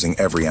 using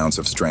every ounce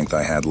of strength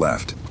I had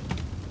left.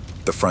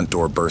 The front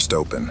door burst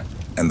open,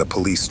 and the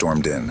police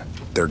stormed in,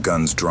 their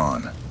guns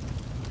drawn.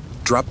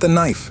 "Drop the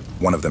knife!"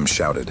 one of them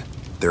shouted,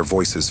 their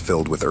voices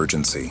filled with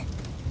urgency.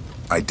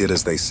 I did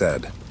as they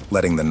said,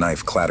 letting the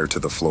knife clatter to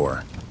the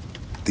floor.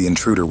 The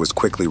intruder was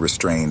quickly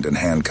restrained and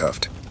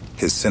handcuffed,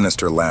 his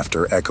sinister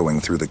laughter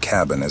echoing through the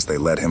cabin as they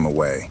led him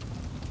away.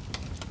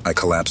 I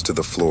collapsed to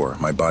the floor,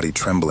 my body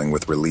trembling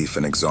with relief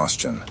and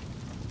exhaustion.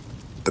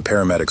 The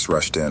paramedics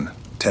rushed in,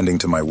 tending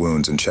to my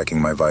wounds and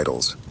checking my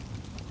vitals.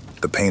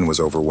 The pain was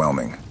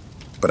overwhelming,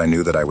 but I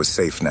knew that I was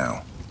safe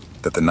now,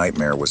 that the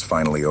nightmare was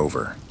finally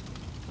over.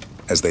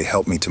 As they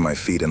helped me to my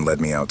feet and led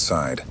me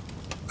outside,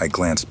 I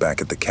glanced back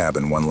at the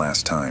cabin one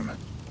last time.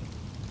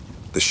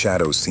 The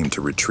shadows seemed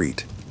to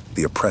retreat,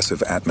 the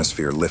oppressive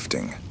atmosphere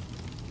lifting.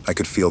 I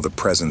could feel the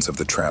presence of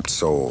the trapped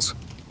souls,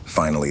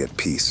 finally at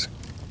peace.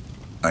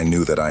 I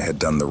knew that I had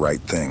done the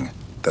right thing,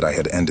 that I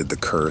had ended the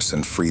curse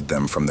and freed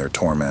them from their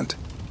torment.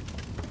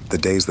 The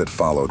days that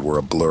followed were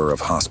a blur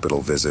of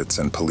hospital visits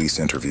and police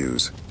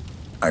interviews.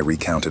 I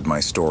recounted my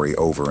story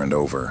over and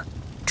over,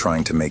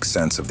 trying to make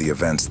sense of the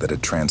events that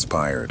had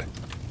transpired.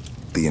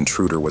 The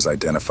intruder was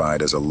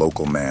identified as a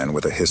local man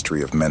with a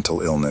history of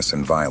mental illness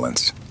and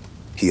violence.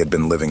 He had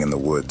been living in the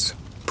woods,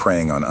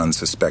 preying on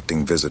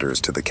unsuspecting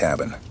visitors to the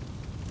cabin.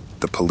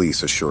 The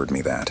police assured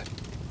me that.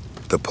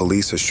 The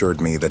police assured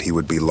me that he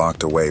would be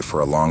locked away for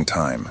a long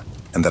time,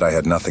 and that I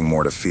had nothing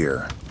more to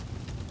fear.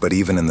 But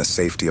even in the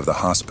safety of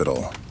the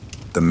hospital,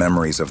 the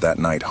memories of that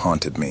night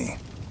haunted me.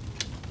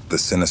 The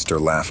sinister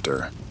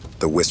laughter,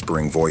 the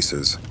whispering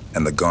voices,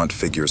 and the gaunt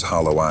figure's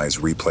hollow eyes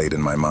replayed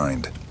in my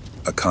mind,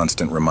 a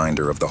constant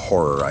reminder of the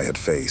horror I had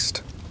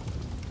faced.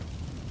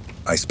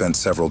 I spent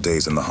several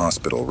days in the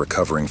hospital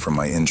recovering from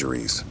my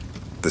injuries.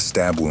 The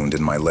stab wound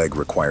in my leg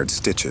required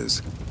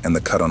stitches, and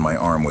the cut on my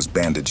arm was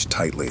bandaged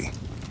tightly.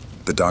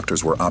 The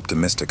doctors were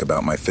optimistic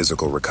about my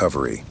physical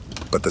recovery,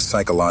 but the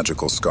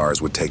psychological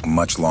scars would take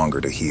much longer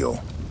to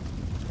heal.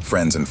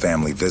 Friends and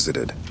family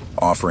visited,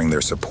 offering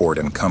their support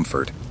and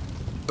comfort,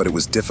 but it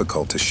was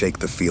difficult to shake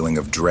the feeling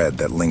of dread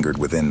that lingered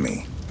within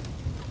me.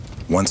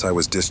 Once I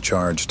was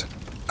discharged,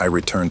 I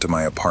returned to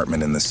my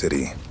apartment in the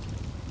city.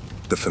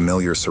 The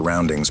familiar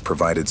surroundings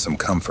provided some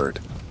comfort,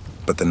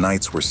 but the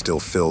nights were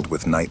still filled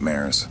with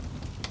nightmares.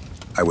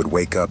 I would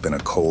wake up in a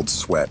cold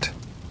sweat,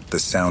 the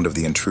sound of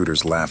the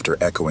intruder's laughter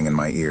echoing in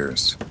my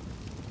ears.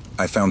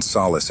 I found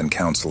solace in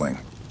counseling,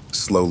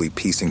 slowly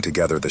piecing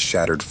together the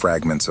shattered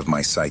fragments of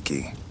my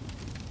psyche.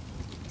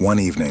 One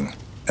evening,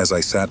 as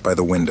I sat by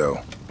the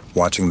window,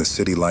 watching the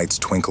city lights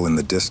twinkle in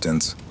the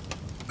distance,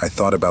 I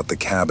thought about the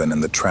cabin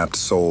and the trapped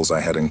souls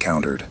I had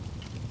encountered.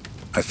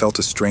 I felt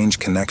a strange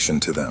connection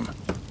to them,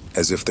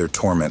 as if their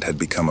torment had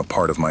become a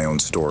part of my own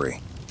story.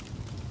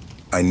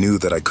 I knew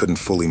that I couldn't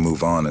fully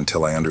move on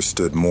until I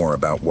understood more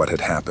about what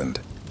had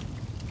happened.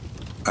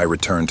 I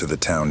returned to the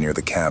town near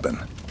the cabin,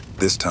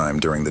 this time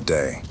during the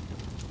day.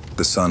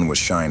 The sun was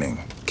shining,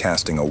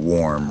 casting a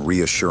warm,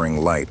 reassuring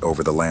light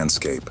over the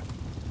landscape.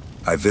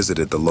 I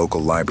visited the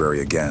local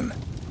library again,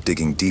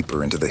 digging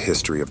deeper into the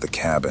history of the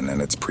cabin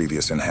and its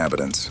previous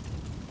inhabitants.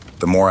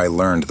 The more I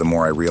learned, the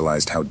more I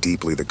realized how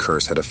deeply the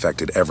curse had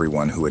affected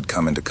everyone who had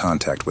come into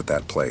contact with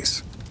that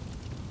place.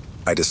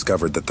 I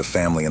discovered that the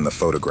family in the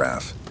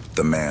photograph,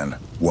 the man,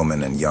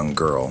 woman, and young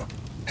girl,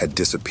 had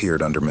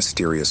disappeared under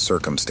mysterious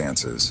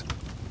circumstances.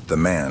 The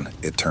man,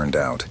 it turned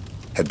out,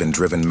 had been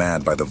driven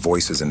mad by the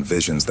voices and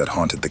visions that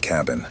haunted the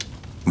cabin,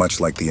 much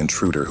like the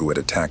intruder who had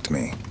attacked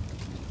me.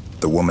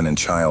 The woman and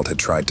child had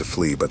tried to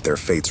flee, but their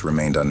fates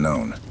remained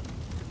unknown.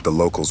 The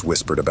locals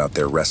whispered about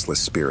their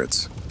restless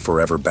spirits,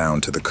 forever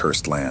bound to the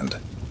cursed land.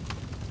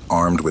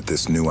 Armed with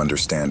this new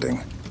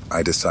understanding,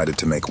 I decided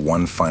to make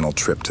one final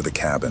trip to the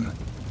cabin.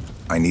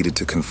 I needed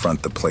to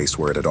confront the place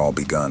where it had all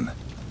begun,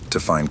 to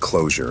find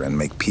closure and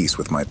make peace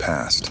with my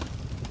past.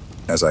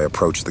 As I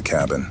approached the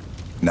cabin,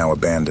 now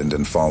abandoned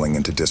and falling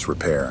into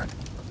disrepair,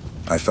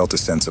 I felt a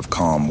sense of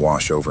calm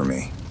wash over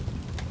me.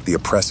 The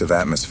oppressive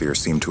atmosphere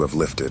seemed to have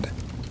lifted,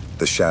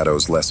 the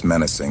shadows less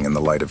menacing in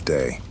the light of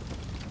day.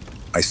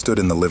 I stood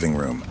in the living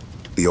room,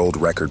 the old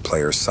record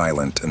player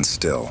silent and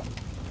still.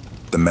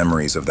 The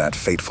memories of that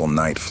fateful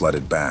night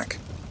flooded back,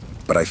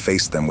 but I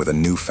faced them with a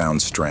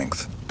newfound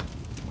strength.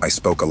 I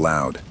spoke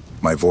aloud,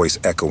 my voice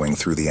echoing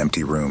through the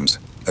empty rooms,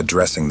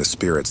 addressing the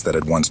spirits that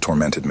had once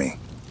tormented me.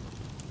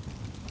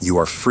 "You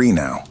are free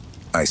now,"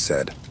 I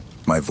said,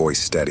 my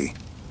voice steady.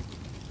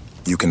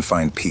 "You can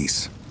find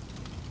peace.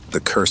 The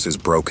curse is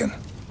broken."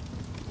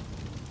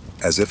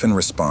 As if in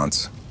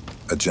response,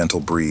 a gentle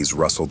breeze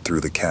rustled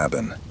through the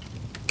cabin,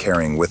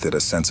 carrying with it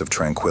a sense of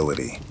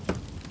tranquility.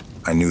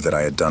 I knew that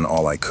I had done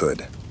all I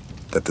could,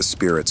 that the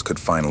spirits could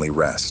finally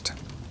rest.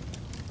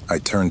 I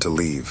turned to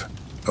leave,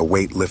 a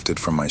weight lifted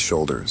from my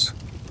shoulders.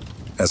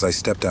 As I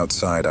stepped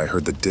outside, I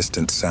heard the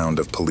distant sound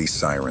of police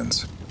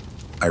sirens.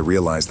 I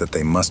realized that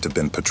they must have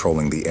been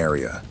patrolling the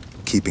area,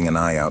 keeping an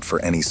eye out for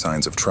any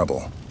signs of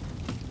trouble.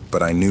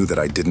 But I knew that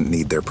I didn't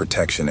need their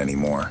protection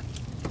anymore.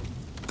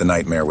 The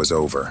nightmare was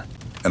over,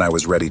 and I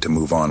was ready to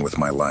move on with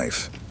my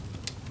life.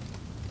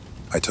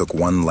 I took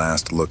one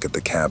last look at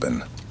the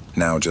cabin,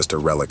 now just a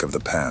relic of the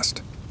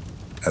past.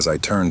 As I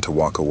turned to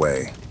walk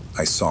away,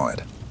 I saw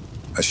it,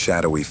 a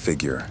shadowy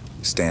figure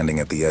standing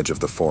at the edge of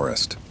the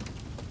forest.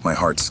 My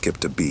heart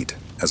skipped a beat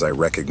as I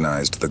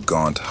recognized the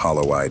gaunt,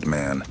 hollow-eyed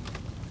man.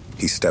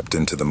 He stepped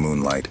into the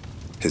moonlight,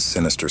 his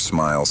sinister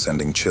smile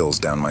sending chills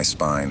down my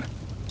spine.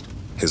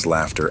 His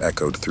laughter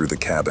echoed through the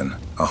cabin,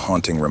 a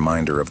haunting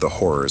reminder of the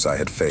horrors I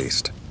had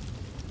faced.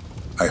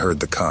 I heard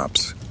the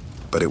cops,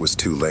 but it was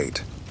too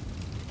late.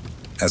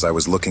 As I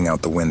was looking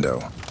out the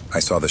window, I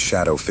saw the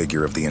shadow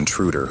figure of the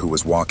intruder who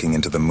was walking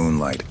into the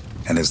moonlight,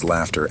 and his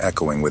laughter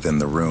echoing within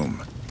the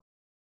room.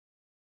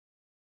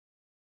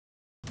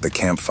 The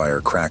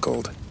campfire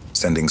crackled,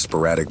 sending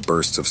sporadic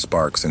bursts of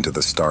sparks into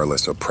the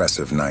starless,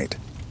 oppressive night.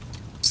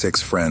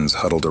 6 friends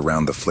huddled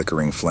around the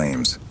flickering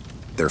flames,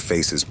 their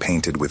faces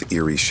painted with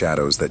eerie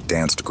shadows that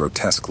danced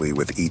grotesquely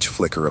with each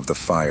flicker of the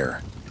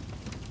fire.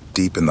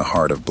 Deep in the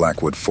heart of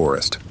Blackwood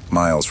Forest,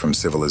 miles from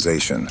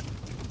civilization,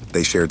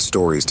 they shared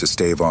stories to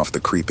stave off the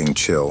creeping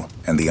chill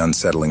and the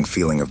unsettling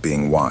feeling of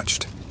being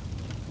watched.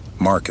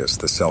 Marcus,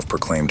 the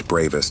self-proclaimed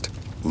bravest,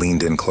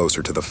 leaned in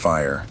closer to the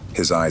fire,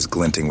 his eyes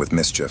glinting with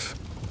mischief.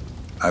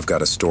 "I've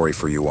got a story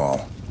for you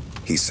all,"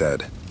 he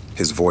said,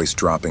 his voice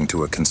dropping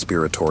to a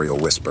conspiratorial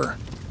whisper.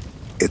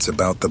 "It's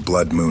about the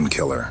Blood Moon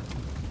Killer."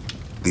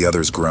 The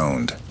others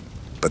groaned,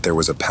 but there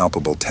was a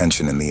palpable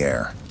tension in the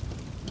air.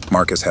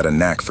 Marcus had a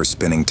knack for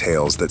spinning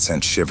tales that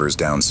sent shivers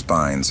down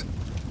spines,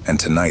 and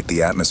tonight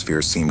the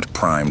atmosphere seemed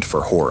primed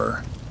for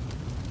horror.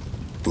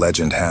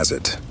 "Legend has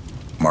it,"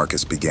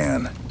 Marcus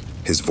began,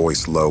 his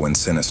voice low and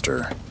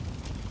sinister,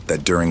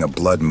 "that during a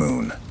blood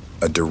moon,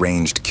 a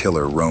deranged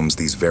killer roams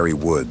these very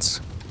woods,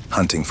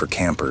 hunting for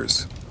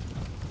campers.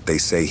 They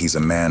say he's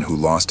a man who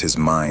lost his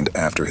mind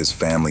after his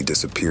family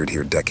disappeared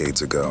here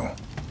decades ago.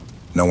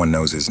 No one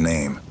knows his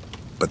name,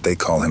 but they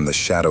call him the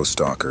Shadow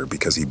Stalker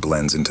because he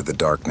blends into the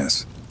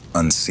darkness,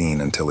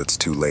 unseen until it's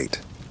too late.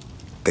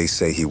 They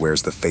say he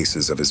wears the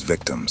faces of his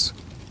victims."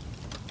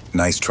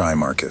 "Nice try,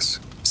 Marcus,"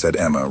 said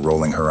Emma,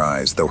 rolling her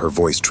eyes, though her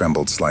voice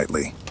trembled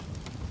slightly.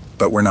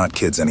 "But we're not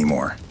kids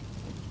anymore."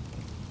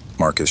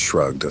 Marcus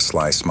shrugged, a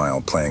sly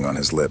smile playing on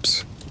his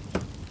lips.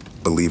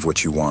 "Believe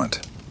what you want.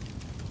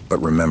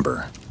 But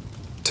remember,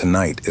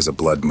 tonight is a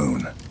blood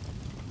moon."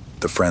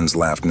 The friends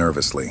laughed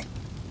nervously,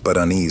 but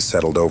unease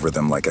settled over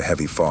them like a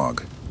heavy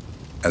fog.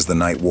 As the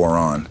night wore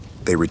on,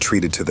 they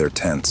retreated to their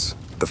tents,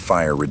 the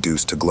fire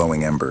reduced to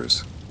glowing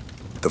embers.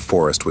 The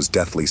forest was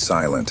deathly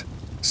silent,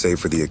 save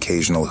for the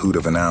occasional hoot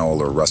of an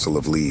owl or rustle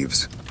of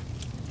leaves.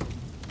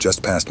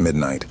 Just past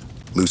midnight,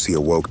 Lucy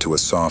awoke to a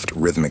soft,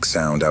 rhythmic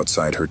sound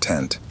outside her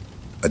tent,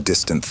 a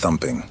distant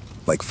thumping,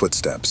 like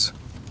footsteps.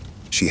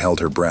 She held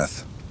her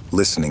breath,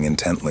 listening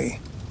intently.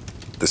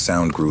 The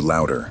sound grew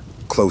louder,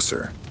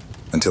 closer,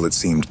 until it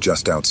seemed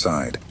just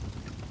outside.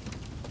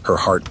 Her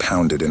heart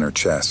pounded in her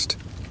chest,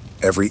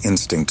 every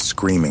instinct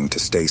screaming to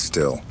stay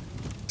still,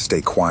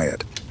 stay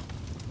quiet.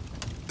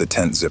 The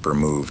tent zipper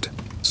moved,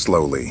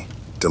 slowly,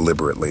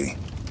 deliberately.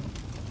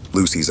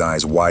 Lucy's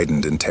eyes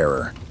widened in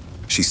terror.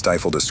 She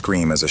stifled a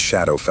scream as a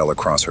shadow fell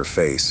across her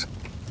face.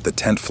 The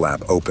tent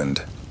flap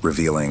opened,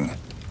 revealing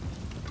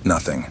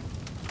nothing.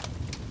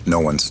 No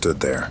one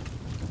stood there.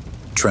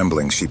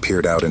 Trembling, she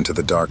peered out into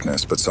the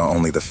darkness but saw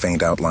only the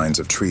faint outlines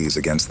of trees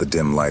against the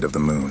dim light of the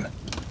moon.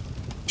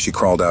 She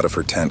crawled out of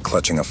her tent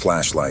clutching a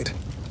flashlight.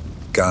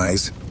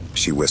 "Guys,"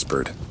 she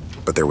whispered,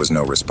 but there was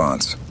no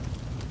response.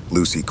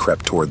 Lucy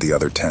crept toward the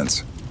other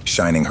tents,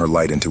 shining her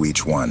light into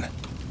each one.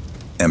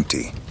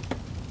 Empty.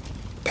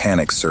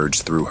 Panic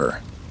surged through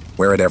her.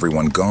 Where had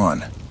everyone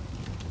gone?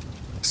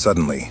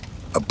 Suddenly,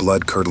 a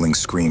blood-curdling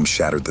scream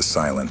shattered the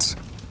silence.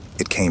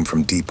 It came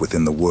from deep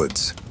within the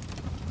woods.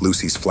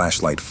 Lucy's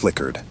flashlight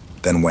flickered,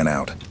 then went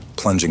out,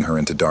 plunging her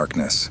into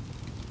darkness.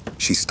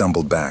 She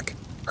stumbled back,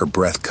 her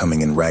breath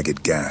coming in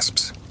ragged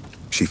gasps.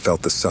 She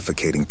felt the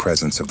suffocating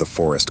presence of the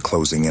forest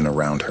closing in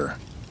around her.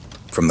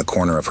 From the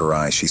corner of her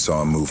eye, she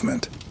saw a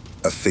movement,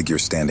 a figure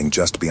standing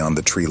just beyond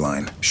the tree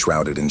line,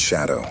 shrouded in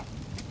shadow.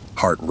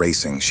 Heart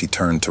racing, she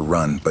turned to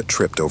run, but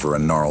tripped over a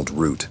gnarled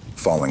root,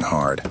 falling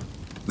hard.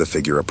 The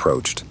figure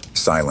approached,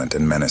 silent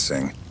and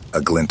menacing, a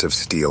glint of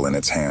steel in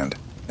its hand,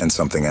 and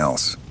something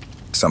else,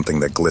 something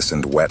that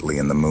glistened wetly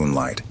in the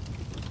moonlight.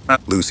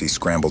 Lucy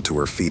scrambled to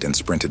her feet and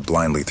sprinted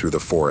blindly through the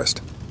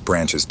forest,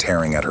 branches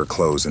tearing at her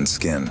clothes and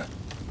skin.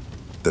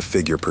 The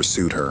figure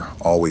pursued her,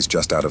 always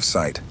just out of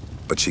sight,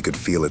 but she could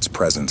feel its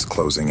presence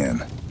closing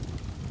in.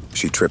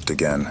 She tripped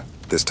again,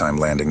 this time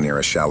landing near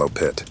a shallow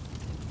pit.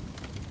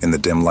 In the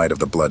dim light of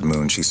the blood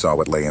moon, she saw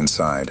what lay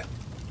inside.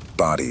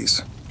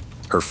 Bodies.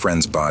 Her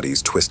friends'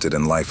 bodies, twisted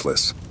and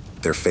lifeless,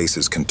 their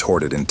faces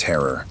contorted in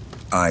terror,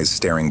 eyes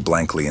staring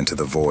blankly into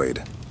the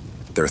void.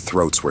 Their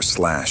throats were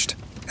slashed,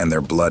 and their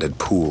blood had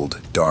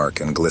pooled, dark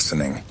and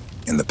glistening,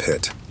 in the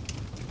pit.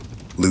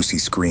 Lucy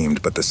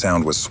screamed, but the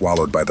sound was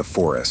swallowed by the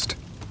forest.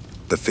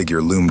 The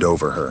figure loomed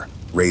over her,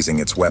 raising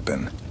its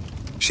weapon.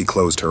 She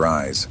closed her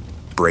eyes,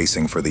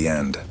 bracing for the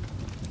end.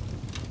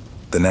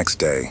 The next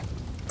day,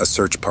 a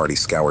search party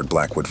scoured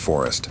Blackwood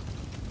Forest,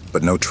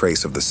 but no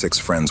trace of the 6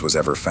 friends was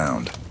ever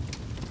found.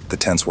 The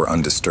tents were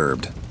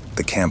undisturbed,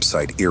 the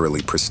campsite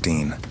eerily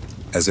pristine,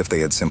 as if they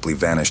had simply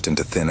vanished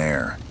into thin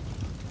air,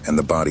 and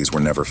the bodies were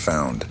never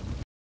found.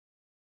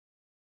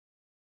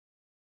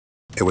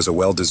 It was a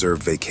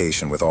well-deserved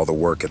vacation with all the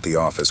work at the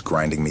office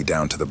grinding me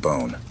down to the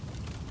bone.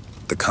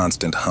 The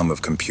constant hum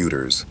of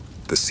computers,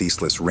 the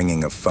ceaseless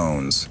ringing of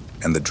phones,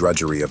 and the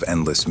drudgery of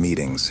endless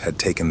meetings had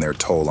taken their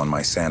toll on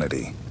my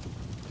sanity.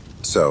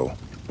 So,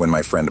 when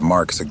my friend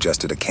Mark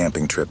suggested a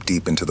camping trip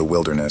deep into the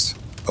wilderness,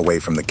 away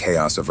from the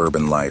chaos of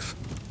urban life,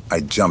 I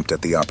jumped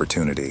at the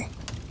opportunity.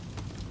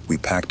 We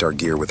packed our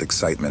gear with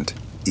excitement,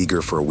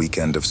 eager for a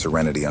weekend of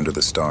serenity under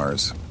the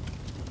stars.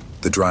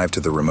 The drive to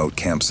the remote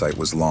campsite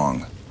was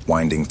long,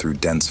 winding through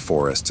dense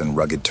forests and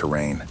rugged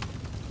terrain.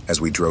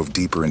 As we drove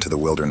deeper into the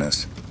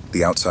wilderness,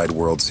 the outside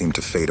world seemed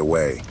to fade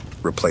away,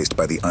 replaced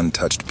by the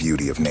untouched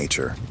beauty of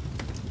nature.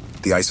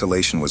 The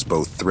isolation was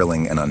both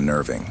thrilling and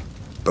unnerving,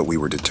 but we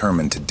were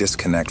determined to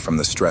disconnect from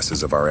the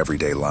stresses of our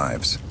everyday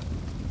lives.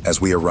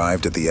 As we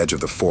arrived at the edge of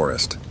the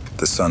forest,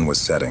 the sun was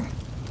setting,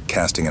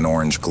 casting an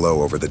orange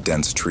glow over the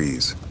dense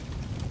trees.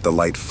 The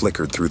light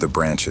flickered through the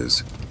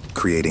branches,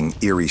 creating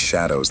eerie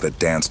shadows that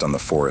danced on the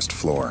forest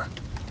floor.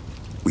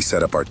 We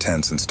set up our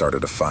tents and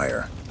started a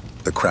fire,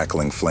 the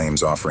crackling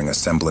flames offering a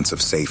semblance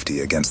of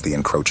safety against the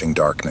encroaching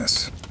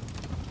darkness.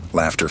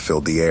 Laughter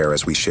filled the air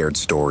as we shared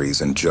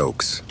stories and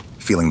jokes,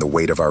 feeling the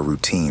weight of our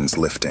routines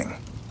lifting.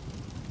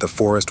 The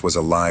forest was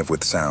alive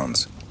with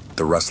sounds,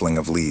 the rustling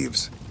of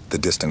leaves, the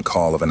distant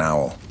call of an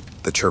owl,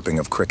 the chirping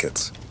of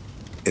crickets.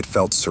 It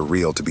felt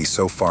surreal to be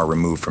so far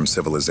removed from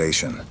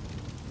civilization.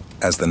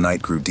 As the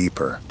night grew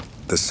deeper,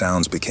 the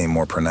sounds became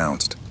more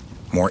pronounced,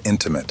 more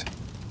intimate,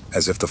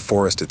 as if the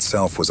forest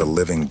itself was a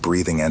living,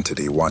 breathing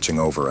entity watching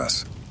over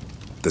us.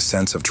 The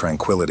sense of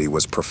tranquility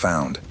was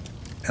profound,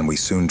 and we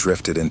soon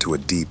drifted into a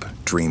deep,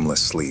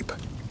 dreamless sleep.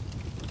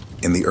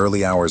 In the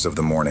early hours of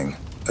the morning,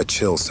 a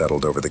chill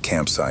settled over the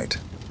campsite.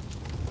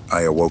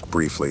 I awoke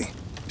briefly,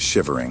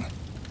 shivering,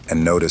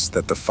 and noticed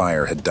that the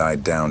fire had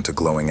died down to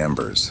glowing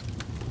embers.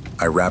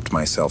 I wrapped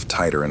myself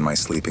tighter in my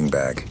sleeping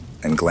bag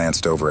and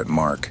glanced over at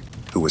Mark,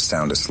 who was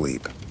sound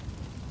asleep.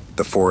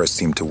 The forest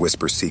seemed to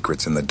whisper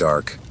secrets in the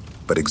dark,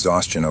 but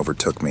exhaustion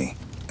overtook me,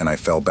 and I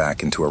fell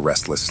back into a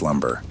restless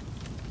slumber.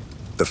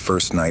 The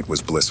first night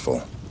was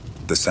blissful.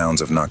 The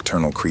sounds of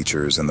nocturnal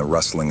creatures and the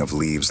rustling of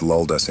leaves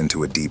lulled us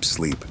into a deep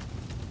sleep.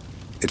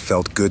 It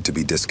felt good to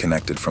be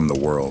disconnected from the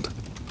world,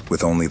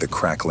 with only the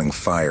crackling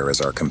fire as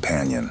our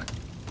companion.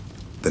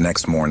 The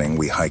next morning,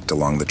 we hiked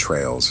along the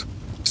trails,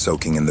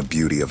 soaking in the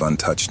beauty of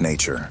untouched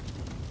nature.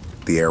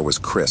 The air was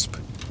crisp,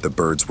 the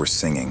birds were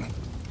singing,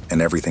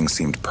 and everything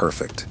seemed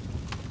perfect.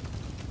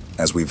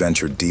 As we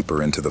ventured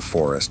deeper into the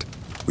forest,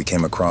 we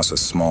came across a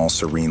small,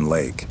 serene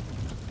lake.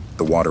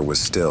 The water was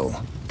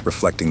still,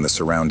 reflecting the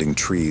surrounding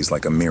trees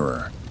like a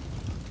mirror.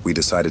 We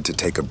decided to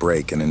take a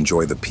break and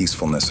enjoy the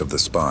peacefulness of the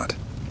spot.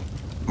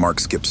 Mark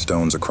skipped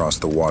stones across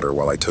the water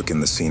while I took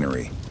in the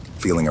scenery,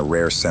 feeling a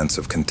rare sense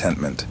of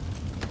contentment.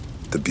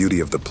 The beauty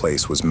of the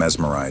place was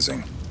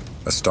mesmerizing,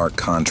 a stark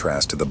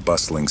contrast to the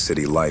bustling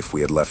city life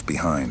we had left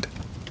behind.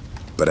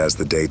 But as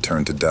the day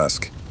turned to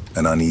dusk,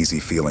 an uneasy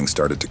feeling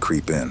started to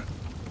creep in.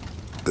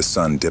 The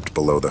sun dipped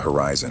below the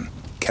horizon,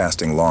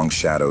 casting long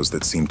shadows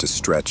that seemed to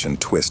stretch and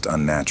twist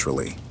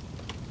unnaturally.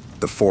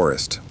 The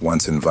forest,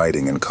 once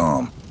inviting and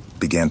calm,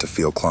 began to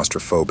feel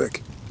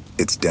claustrophobic,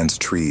 its dense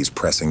trees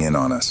pressing in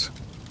on us.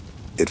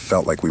 It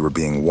felt like we were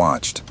being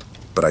watched,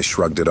 but I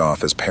shrugged it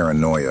off as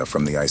paranoia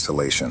from the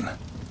isolation.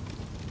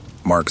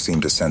 Mark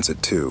seemed to sense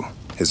it too,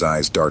 his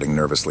eyes darting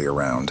nervously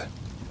around.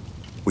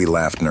 We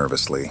laughed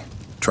nervously,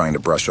 trying to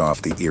brush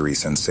off the eerie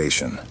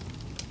sensation.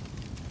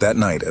 That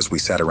night, as we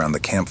sat around the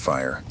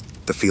campfire,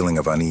 the feeling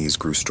of unease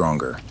grew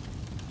stronger.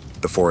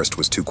 The forest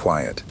was too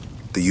quiet,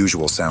 the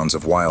usual sounds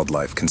of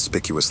wildlife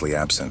conspicuously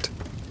absent.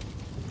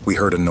 We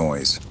heard a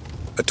noise,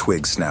 a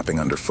twig snapping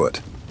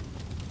underfoot.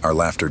 Our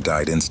laughter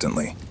died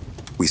instantly.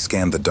 We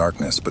scanned the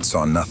darkness but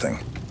saw nothing.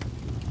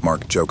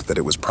 Mark joked that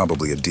it was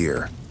probably a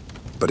deer,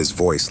 but his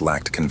voice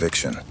lacked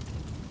conviction.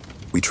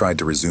 We tried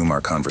to resume our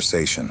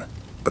conversation,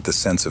 but the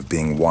sense of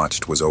being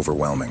watched was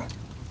overwhelming.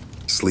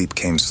 Sleep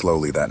came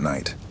slowly that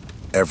night.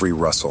 Every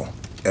rustle,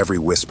 every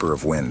whisper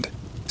of wind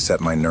set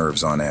my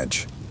nerves on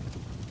edge.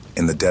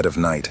 In the dead of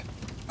night,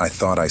 I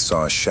thought I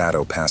saw a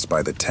shadow pass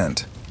by the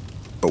tent,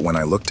 but when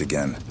I looked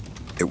again,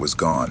 it was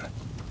gone.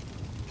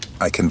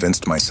 I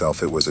convinced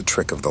myself it was a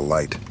trick of the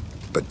light,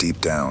 but deep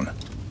down,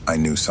 I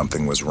knew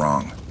something was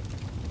wrong.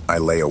 I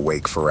lay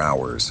awake for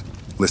hours,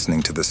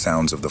 listening to the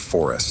sounds of the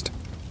forest,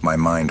 my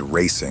mind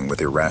racing with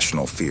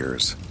irrational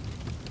fears.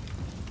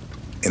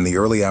 In the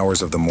early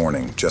hours of the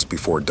morning, just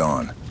before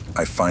dawn,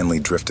 I finally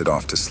drifted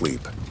off to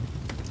sleep.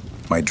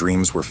 My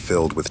dreams were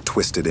filled with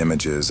twisted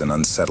images and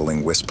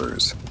unsettling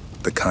whispers,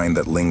 the kind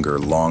that linger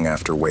long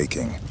after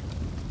waking.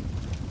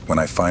 When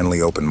I finally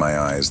opened my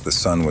eyes, the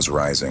sun was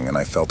rising and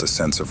I felt a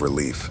sense of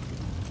relief.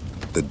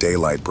 The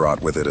daylight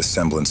brought with it a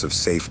semblance of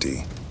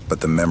safety,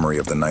 but the memory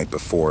of the night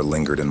before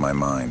lingered in my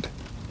mind.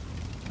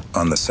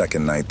 On the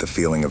second night, the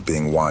feeling of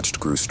being watched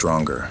grew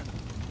stronger.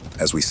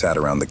 As we sat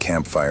around the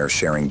campfire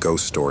sharing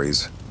ghost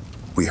stories,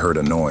 we heard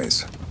a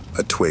noise,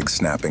 a twig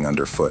snapping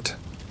underfoot.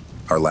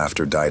 Our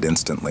laughter died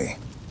instantly.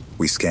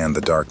 We scanned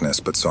the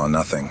darkness but saw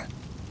nothing.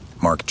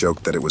 Mark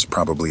joked that it was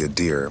probably a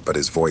deer, but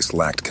his voice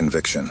lacked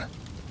conviction.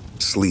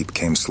 Sleep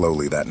came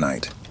slowly that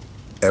night.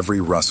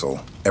 Every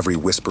rustle, every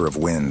whisper of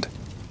wind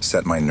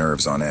set my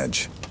nerves on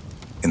edge.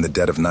 In the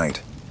dead of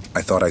night,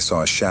 I thought I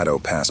saw a shadow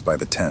pass by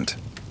the tent,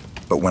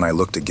 but when I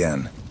looked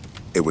again,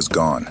 it was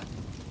gone.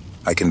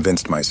 I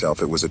convinced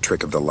myself it was a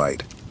trick of the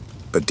light,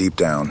 but deep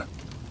down,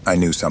 I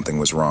knew something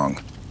was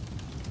wrong.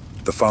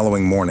 The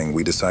following morning,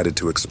 we decided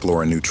to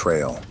explore a new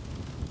trail.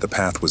 The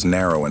path was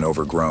narrow and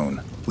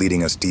overgrown,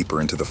 leading us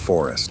deeper into the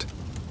forest.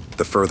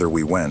 The further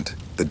we went,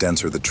 the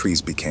denser the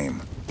trees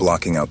became,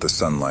 blocking out the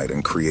sunlight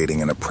and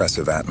creating an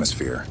oppressive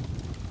atmosphere.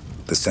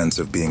 The sense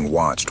of being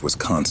watched was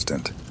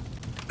constant,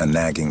 a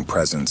nagging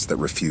presence that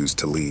refused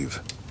to leave.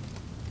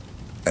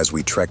 As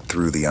we trekked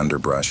through the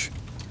underbrush,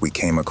 we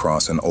came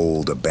across an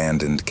old,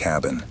 abandoned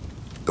cabin.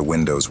 The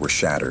windows were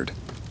shattered,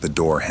 the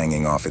door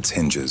hanging off its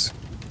hinges.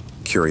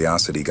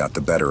 Curiosity got the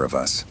better of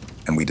us,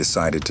 and we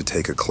decided to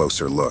take a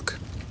closer look.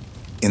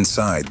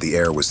 Inside, the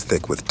air was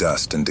thick with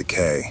dust and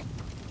decay.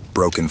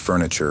 Broken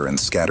furniture and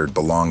scattered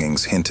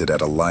belongings hinted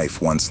at a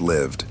life once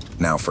lived,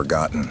 now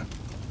forgotten.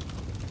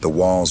 The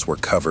walls were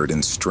covered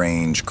in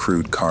strange,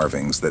 crude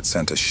carvings that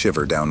sent a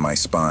shiver down my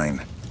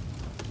spine.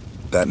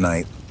 That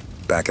night,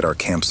 back at our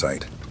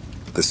campsite,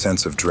 the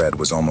sense of dread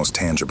was almost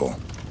tangible.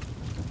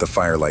 The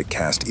firelight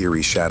cast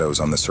eerie shadows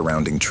on the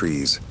surrounding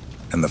trees,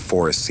 and the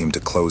forest seemed to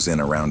close in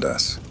around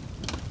us.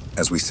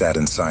 As we sat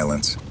in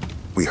silence,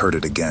 we heard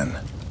it again,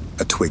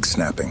 a twig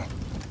snapping,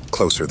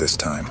 closer this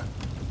time.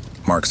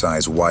 Mark's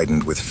eyes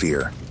widened with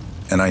fear,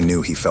 and I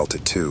knew he felt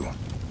it too.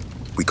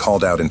 We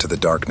called out into the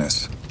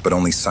darkness, but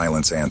only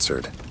silence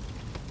answered.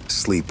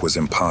 Sleep was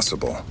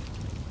impossible.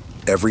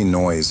 Every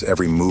noise,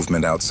 every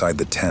movement outside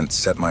the tent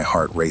set my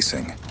heart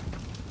racing.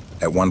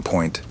 At one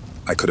point,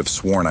 I could have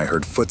sworn I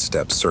heard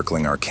footsteps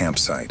circling our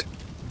campsite.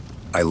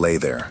 I lay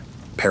there,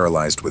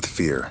 paralyzed with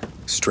fear,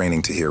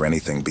 straining to hear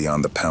anything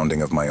beyond the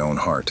pounding of my own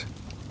heart.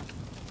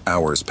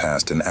 Hours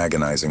passed in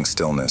agonizing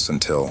stillness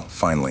until,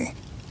 finally,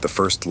 the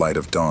first light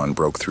of dawn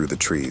broke through the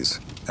trees,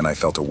 and I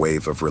felt a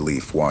wave of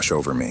relief wash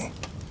over me.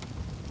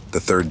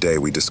 The third day,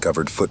 we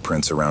discovered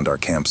footprints around our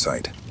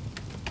campsite.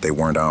 They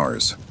weren't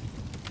ours.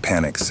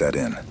 Panic set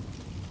in.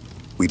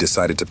 We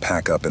decided to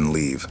pack up and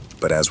leave,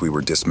 but as we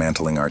were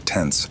dismantling our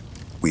tents,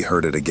 we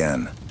heard it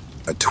again,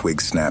 a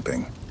twig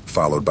snapping,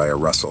 followed by a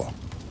rustle.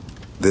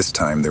 This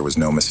time, there was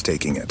no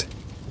mistaking it.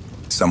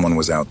 Someone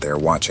was out there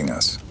watching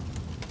us.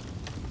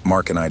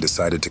 Mark and I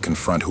decided to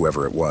confront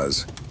whoever it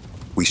was.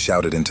 We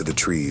shouted into the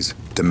trees,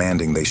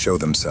 demanding they show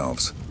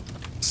themselves.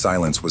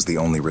 Silence was the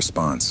only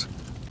response.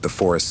 The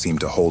forest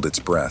seemed to hold its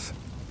breath,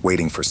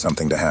 waiting for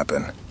something to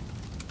happen.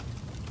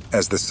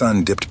 As the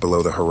sun dipped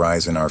below the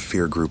horizon, our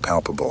fear grew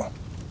palpable.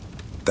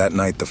 That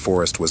night, the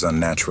forest was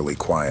unnaturally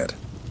quiet.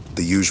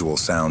 The usual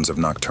sounds of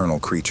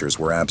nocturnal creatures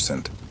were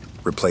absent,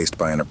 replaced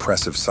by an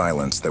oppressive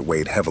silence that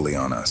weighed heavily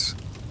on us.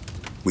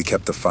 We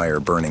kept the fire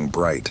burning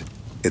bright,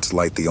 its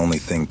light the only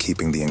thing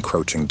keeping the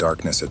encroaching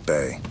darkness at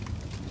bay.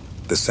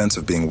 The sense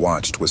of being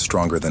watched was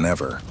stronger than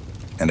ever,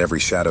 and every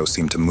shadow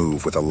seemed to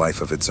move with a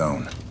life of its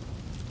own.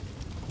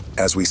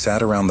 As we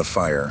sat around the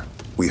fire,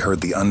 we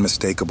heard the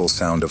unmistakable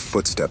sound of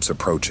footsteps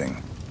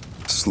approaching.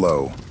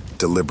 Slow,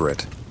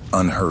 deliberate,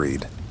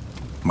 unhurried.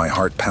 My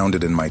heart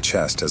pounded in my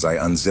chest as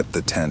I unzipped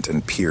the tent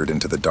and peered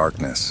into the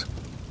darkness.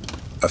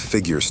 A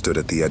figure stood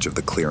at the edge of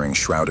the clearing,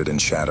 shrouded in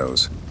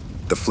shadows.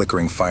 The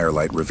flickering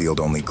firelight revealed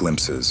only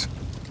glimpses.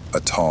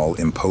 A tall,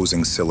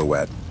 imposing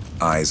silhouette,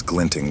 eyes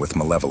glinting with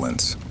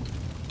malevolence.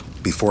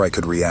 Before I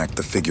could react,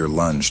 the figure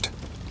lunged.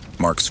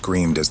 Mark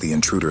screamed as the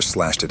intruder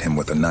slashed at him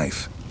with a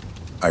knife.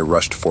 I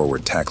rushed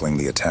forward, tackling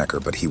the attacker,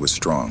 but he was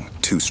strong,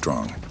 too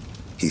strong.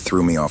 He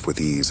threw me off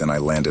with ease, and I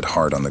landed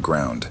hard on the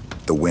ground.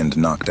 The wind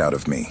knocked out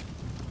of me.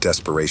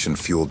 Desperation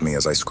fueled me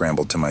as I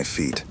scrambled to my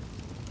feet.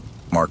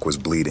 Mark was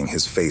bleeding,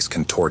 his face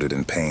contorted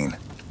in pain.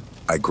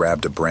 I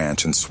grabbed a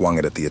branch and swung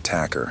it at the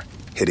attacker,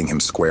 hitting him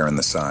square in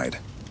the side.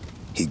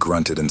 He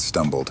grunted and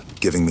stumbled,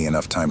 giving me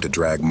enough time to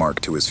drag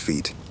Mark to his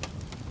feet.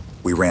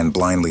 We ran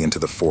blindly into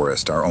the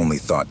forest, our only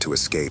thought to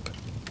escape.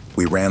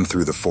 We ran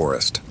through the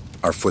forest,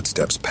 our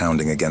footsteps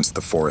pounding against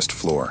the forest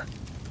floor.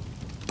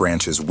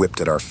 Branches whipped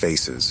at our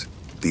faces,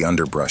 the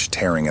underbrush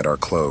tearing at our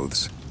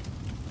clothes.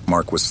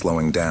 Mark was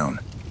slowing down,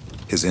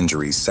 his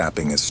injuries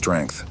sapping his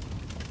strength.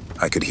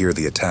 I could hear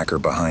the attacker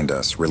behind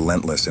us,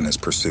 relentless in his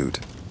pursuit.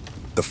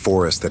 The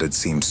forest that had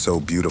seemed so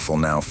beautiful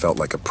now felt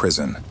like a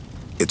prison,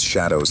 its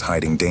shadows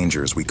hiding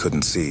dangers we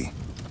couldn't see.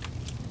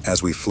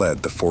 As we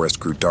fled, the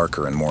forest grew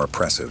darker and more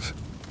oppressive.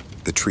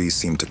 The trees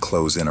seemed to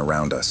close in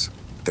around us,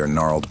 their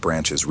gnarled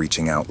branches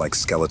reaching out like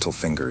skeletal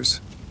fingers.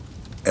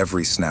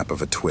 Every snap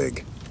of a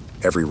twig,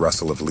 every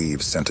rustle of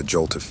leaves sent a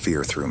jolt of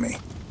fear through me.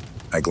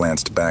 I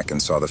glanced back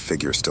and saw the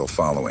figure still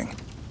following,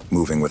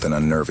 moving with an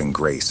unnerving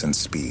grace and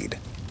speed.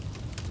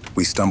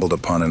 We stumbled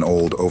upon an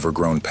old,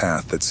 overgrown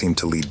path that seemed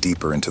to lead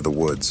deeper into the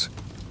woods.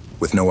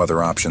 With no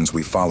other options,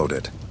 we followed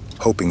it,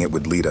 hoping it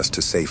would lead us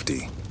to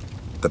safety.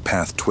 The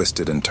path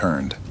twisted and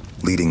turned,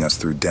 leading us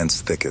through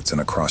dense thickets and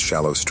across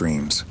shallow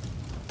streams.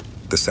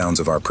 The sounds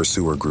of our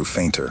pursuer grew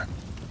fainter,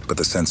 but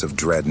the sense of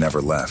dread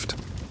never left.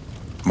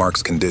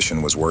 Mark's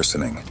condition was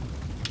worsening.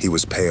 He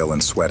was pale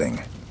and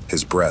sweating,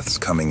 his breaths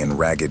coming in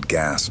ragged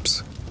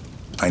gasps.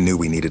 I knew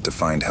we needed to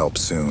find help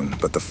soon,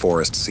 but the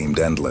forest seemed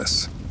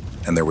endless,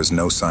 and there was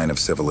no sign of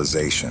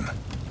civilization.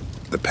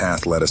 The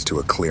path led us to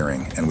a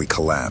clearing, and we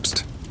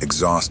collapsed,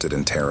 exhausted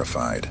and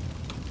terrified.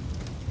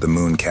 The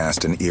moon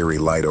cast an eerie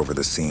light over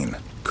the scene,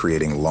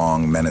 creating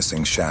long,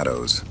 menacing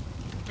shadows.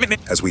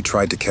 As we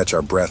tried to catch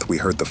our breath, we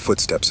heard the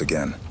footsteps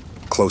again,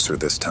 closer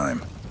this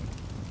time.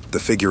 The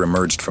figure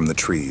emerged from the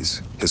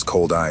trees, his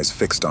cold eyes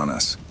fixed on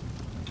us.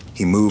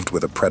 He moved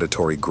with a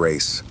predatory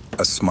grace,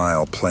 a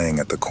smile playing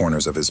at the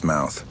corners of his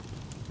mouth.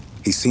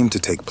 He seemed to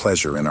take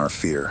pleasure in our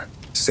fear,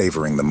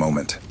 savoring the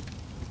moment.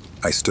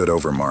 I stood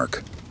over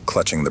Mark,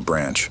 clutching the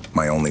branch,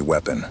 my only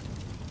weapon.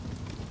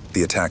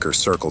 The attacker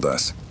circled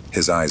us,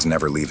 his eyes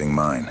never leaving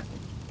mine.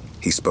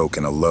 He spoke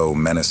in a low,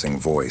 menacing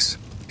voice,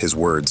 his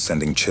words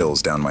sending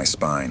chills down my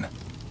spine.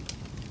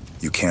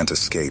 "You can't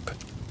escape,"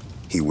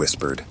 he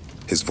whispered,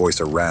 his voice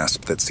a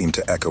rasp that seemed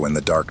to echo in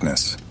the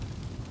darkness.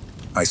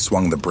 I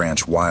swung the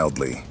branch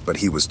wildly, but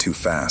he was too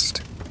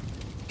fast.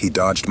 He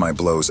dodged my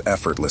blows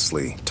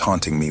effortlessly,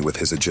 taunting me with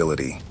his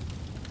agility.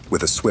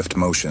 With a swift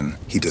motion,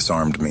 he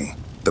disarmed me,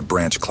 the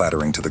branch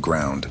clattering to the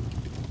ground.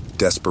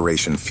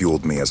 Desperation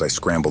fueled me as I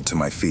scrambled to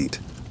my feet.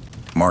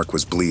 Mark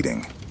was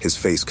bleeding, his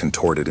face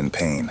contorted in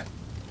pain.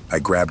 I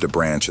grabbed a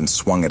branch and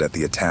swung it at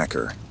the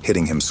attacker,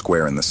 hitting him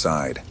square in the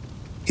side.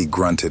 He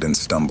grunted and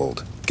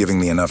stumbled, giving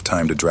me enough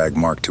time to drag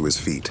Mark to his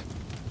feet.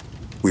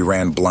 We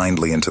ran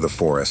blindly into the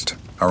forest,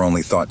 our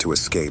only thought to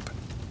escape.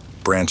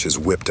 Branches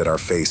whipped at our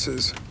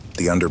faces,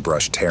 the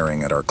underbrush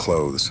tearing at our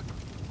clothes.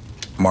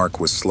 Mark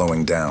was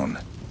slowing down,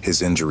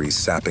 his injuries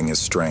sapping his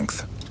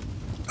strength.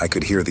 I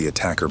could hear the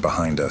attacker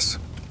behind us,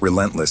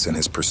 relentless in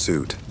his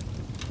pursuit.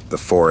 The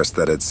forest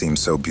that had seemed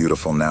so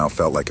beautiful now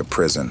felt like a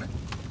prison,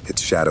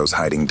 its shadows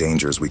hiding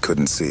dangers we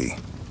couldn't see.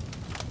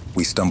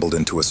 We stumbled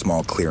into a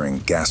small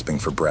clearing, gasping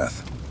for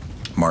breath.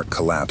 Mark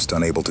collapsed,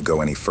 unable to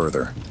go any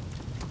further.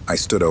 I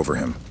stood over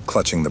him,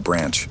 clutching the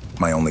branch,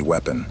 my only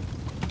weapon.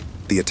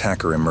 The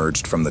attacker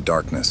emerged from the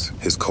darkness,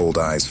 his cold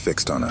eyes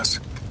fixed on us.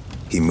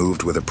 He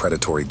moved with a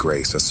predatory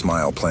grace, a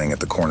smile playing at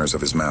the corners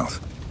of his mouth.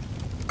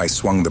 I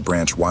swung the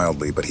branch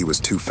wildly, but he was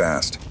too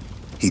fast.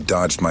 He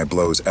dodged my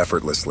blows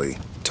effortlessly,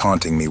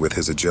 taunting me with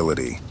his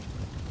agility.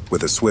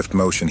 With a swift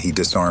motion, he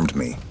disarmed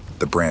me,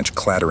 the branch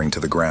clattering to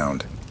the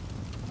ground.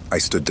 I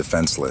stood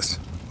defenseless,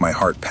 my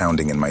heart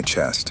pounding in my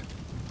chest.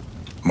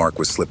 Mark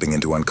was slipping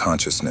into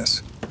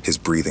unconsciousness, his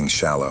breathing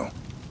shallow.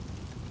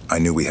 I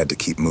knew we had to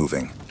keep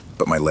moving,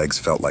 but my legs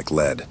felt like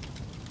lead.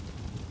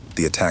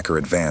 The attacker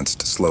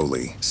advanced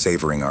slowly,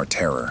 savoring our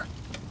terror.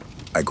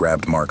 I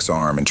grabbed Mark's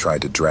arm and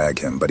tried to drag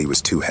him, but he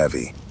was too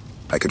heavy.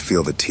 I could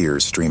feel the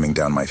tears streaming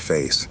down my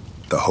face,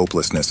 the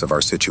hopelessness of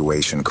our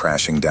situation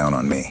crashing down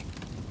on me.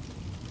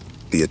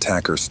 The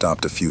attacker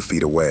stopped a few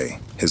feet away,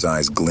 his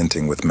eyes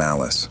glinting with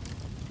malice.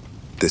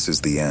 "This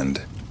is the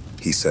end,"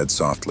 he said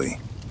softly,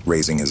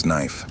 raising his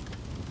knife.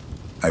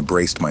 I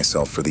braced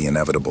myself for the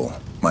inevitable,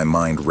 my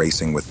mind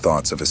racing with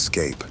thoughts of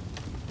escape.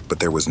 But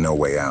there was no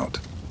way out,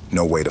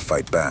 no way to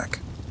fight back.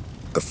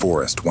 The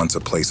forest, once a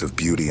place of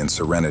beauty and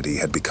serenity,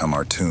 had become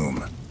our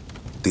tomb.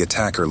 The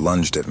attacker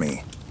lunged at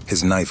me,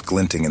 his knife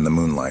glinting in the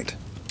moonlight.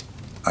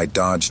 I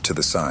dodged to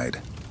the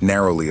side,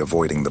 narrowly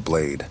avoiding the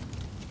blade.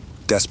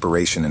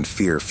 Desperation and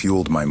fear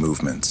fueled my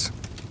movements,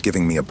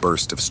 giving me a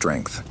burst of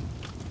strength.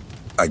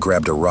 I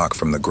grabbed a rock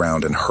from the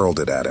ground and hurled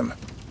it at him,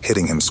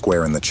 hitting him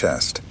square in the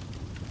chest.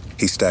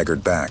 He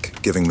staggered back,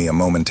 giving me a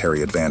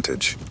momentary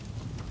advantage.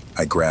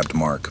 I grabbed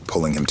Mark,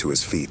 pulling him to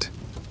his feet.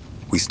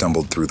 We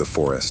stumbled through the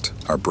forest,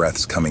 our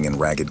breaths coming in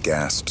ragged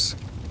gasps.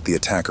 The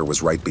attacker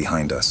was right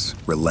behind us,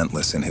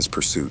 relentless in his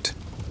pursuit.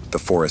 The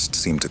forest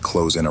seemed to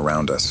close in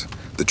around us,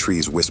 the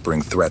trees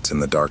whispering threats in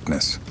the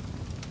darkness.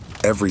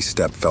 Every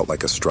step felt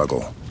like a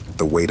struggle,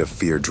 the weight of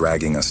fear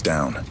dragging us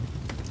down.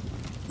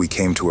 We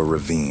came to a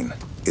ravine,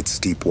 its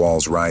steep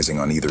walls rising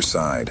on either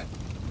side.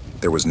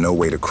 There was no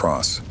way to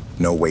cross,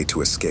 no way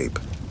to escape.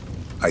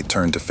 I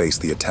turned to face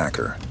the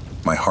attacker,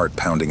 my heart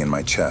pounding in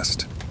my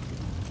chest.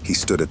 He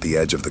stood at the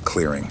edge of the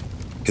clearing,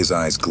 his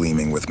eyes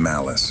gleaming with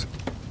malice.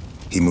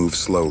 He moved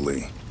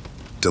slowly,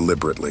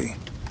 deliberately,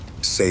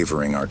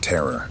 savoring our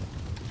terror.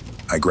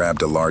 I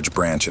grabbed a large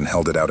branch and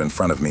held it out in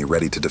front of me,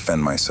 ready to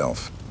defend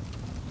myself.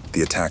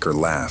 The attacker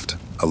laughed,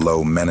 a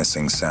low,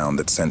 menacing sound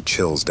that sent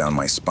chills down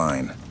my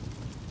spine.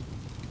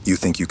 "You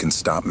think you can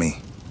stop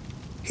me?"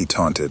 He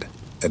taunted,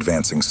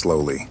 advancing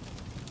slowly.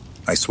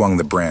 I swung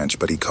the branch,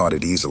 but he caught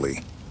it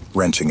easily,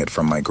 wrenching it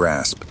from my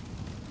grasp.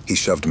 He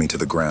shoved me to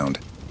the ground,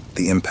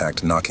 the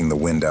impact knocking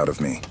the wind out of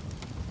me.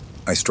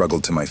 I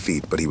struggled to my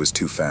feet, but he was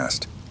too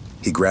fast.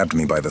 He grabbed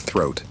me by the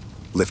throat,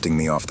 lifting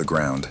me off the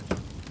ground.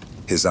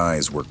 His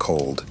eyes were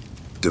cold,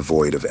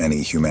 devoid of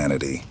any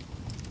humanity.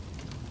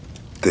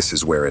 "This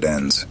is where it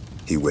ends,"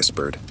 he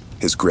whispered,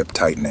 his grip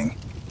tightening.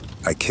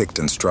 I kicked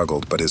and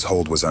struggled, but his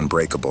hold was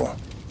unbreakable.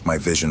 My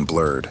vision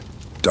blurred,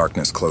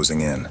 darkness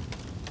closing in.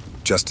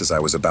 Just as I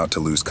was about to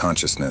lose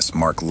consciousness,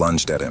 Mark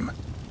lunged at him,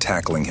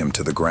 tackling him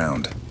to the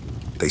ground.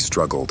 They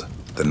struggled,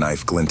 the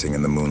knife glinting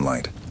in the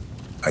moonlight.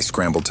 I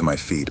scrambled to my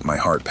feet, my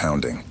heart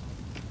pounding.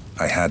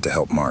 I had to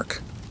help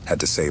Mark, had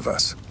to save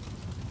us.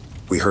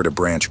 We heard a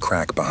branch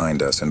crack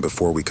behind us, and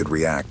before we could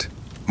react,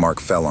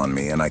 Mark fell on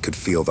me, and I could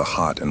feel the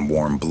hot and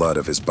warm blood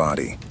of his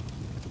body.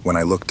 When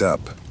I looked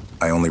up,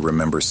 I only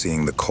remember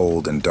seeing the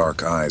cold and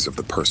dark eyes of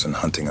the person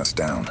hunting us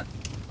down.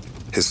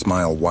 His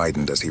smile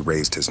widened as he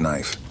raised his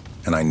knife,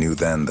 and I knew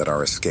then that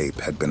our escape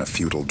had been a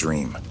futile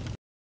dream.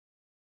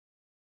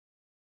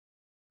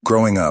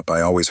 Growing up,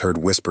 I always heard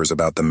whispers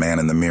about the man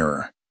in the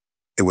mirror.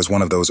 It was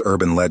one of those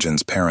urban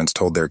legends parents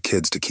told their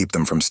kids to keep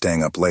them from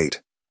staying up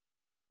late.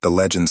 The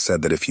legend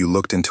said that if you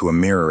looked into a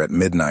mirror at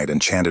midnight and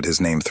chanted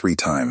his name 3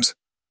 times,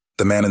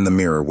 the man in the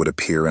mirror would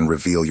appear and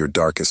reveal your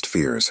darkest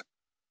fears.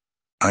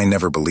 I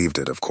never believed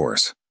it, of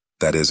course.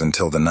 That is,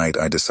 until the night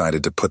I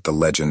decided to put the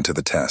legend to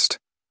the test.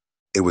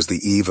 It was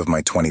the eve of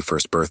my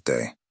 21st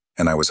birthday,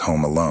 and I was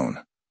home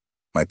alone.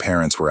 My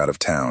parents were out of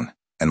town,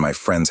 and my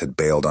friends had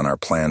bailed on our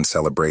planned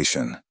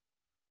celebration.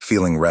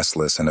 Feeling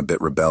restless and a bit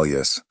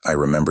rebellious, I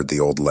remembered the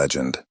old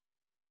legend.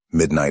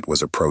 Midnight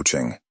was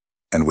approaching,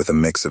 and with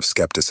a mix of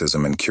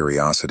skepticism and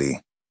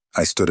curiosity,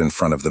 I stood in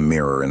front of the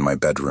mirror in my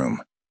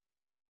bedroom.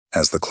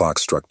 As the clock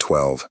struck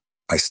 12,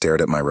 I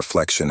stared at my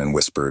reflection and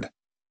whispered,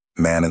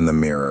 "Man in the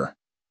mirror,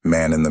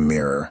 man in the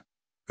mirror,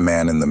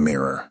 man in the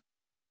mirror."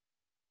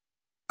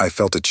 I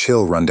felt a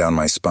chill run down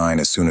my spine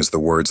as soon as the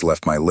words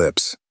left my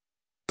lips.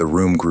 The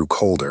room grew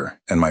colder,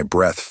 and my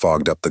breath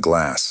fogged up the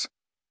glass.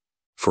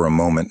 For a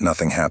moment,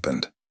 nothing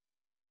happened.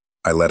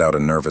 I let out a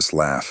nervous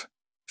laugh,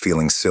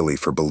 feeling silly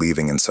for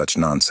believing in such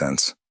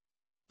nonsense.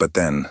 But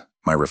then,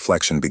 my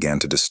reflection began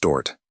to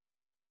distort.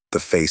 The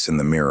face in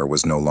the mirror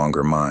was no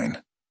longer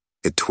mine.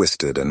 It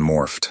twisted and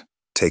morphed,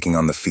 taking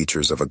on the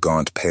features of a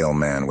gaunt, pale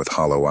man with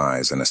hollow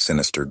eyes and a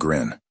sinister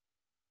grin.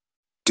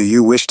 "Do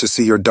you wish to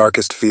see your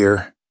darkest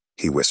fear?"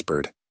 he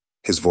whispered,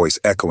 his voice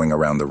echoing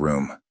around the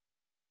room.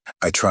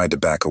 I tried to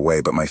back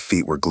away, but my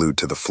feet were glued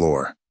to the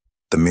floor.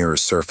 The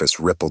mirror's surface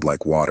rippled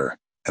like water,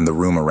 and the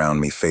room around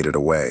me faded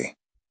away.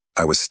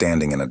 I was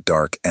standing in a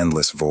dark,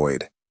 endless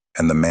void,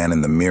 and the man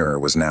in the mirror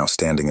was now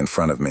standing in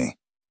front of me,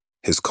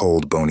 his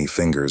cold, bony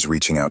fingers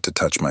reaching out to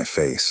touch my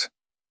face.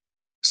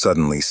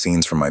 Suddenly,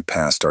 scenes from my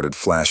past started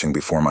flashing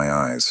before my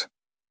eyes.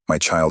 My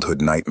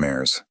childhood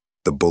nightmares,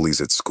 the bullies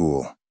at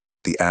school,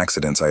 the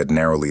accidents I had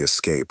narrowly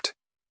escaped.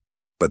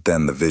 But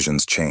then the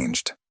visions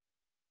changed.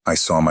 I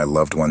saw my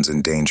loved ones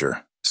in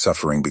danger,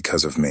 suffering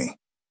because of me.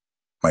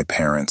 My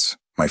parents,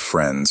 my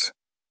friends,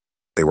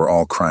 they were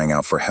all crying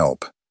out for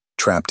help,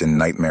 trapped in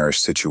nightmarish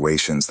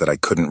situations that I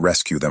couldn't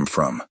rescue them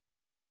from.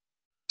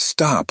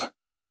 "Stop!"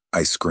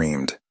 I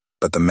screamed,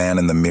 but the man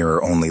in the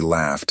mirror only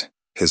laughed,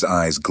 his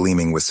eyes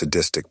gleaming with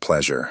sadistic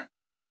pleasure.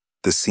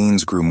 The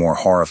scenes grew more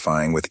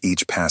horrifying with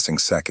each passing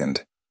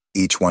second,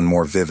 each one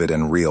more vivid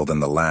and real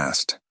than the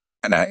last.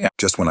 And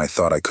just when I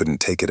thought I couldn't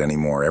take it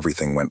anymore,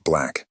 everything went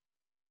black.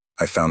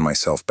 I found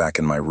myself back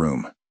in my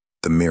room,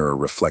 the mirror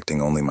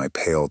reflecting only my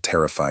pale,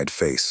 terrified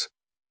face.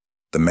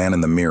 The man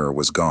in the mirror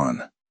was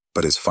gone,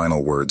 but his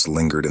final words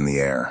lingered in the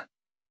air.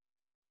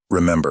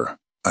 "Remember,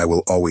 I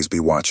will always be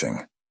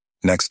watching.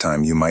 Next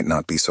time you might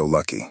not be so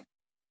lucky."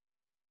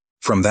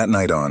 From that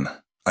night on,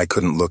 I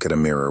couldn't look at a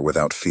mirror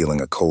without feeling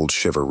a cold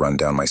shiver run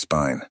down my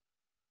spine.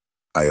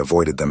 I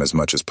avoided them as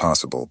much as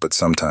possible, but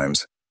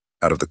sometimes,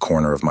 out of the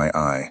corner of my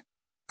eye,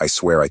 I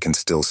swear I can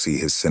still see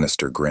his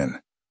sinister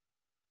grin.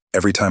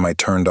 Every time I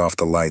turned off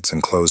the lights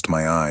and closed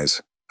my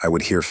eyes, I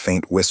would hear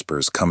faint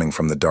whispers coming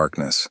from the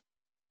darkness.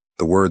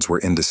 The words were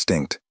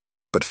indistinct,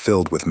 but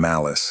filled with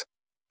malice,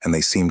 and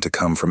they seemed to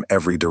come from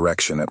every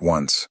direction at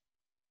once.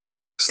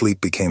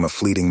 Sleep became a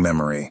fleeting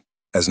memory,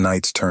 as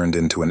nights turned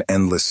into an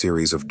endless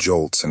series of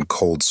jolts and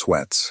cold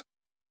sweats.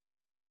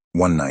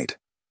 One night,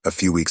 a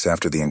few weeks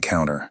after the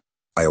encounter,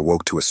 I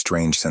awoke to a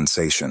strange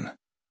sensation.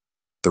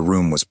 The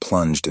room was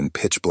plunged in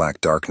pitch-black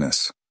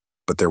darkness,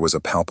 but there was a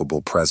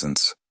palpable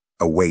presence,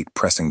 a weight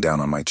pressing down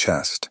on my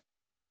chest.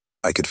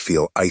 I could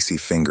feel icy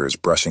fingers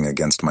brushing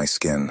against my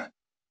skin.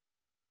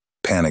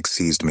 Panic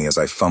seized me as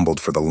I fumbled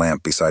for the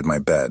lamp beside my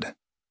bed.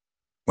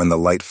 When the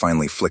light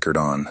finally flickered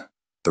on,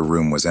 the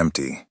room was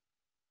empty.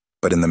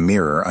 But in the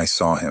mirror I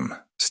saw him,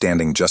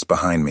 standing just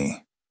behind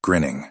me,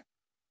 grinning.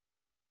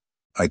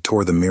 I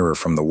tore the mirror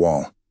from the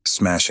wall,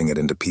 smashing it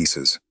into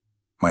pieces.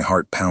 My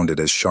heart pounded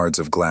as shards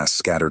of glass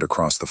scattered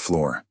across the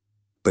floor.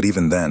 But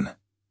even then,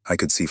 I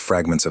could see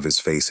fragments of his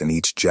face in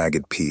each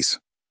jagged piece,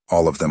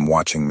 all of them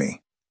watching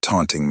me,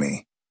 taunting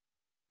me.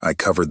 I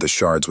covered the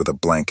shards with a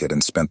blanket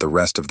and spent the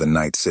rest of the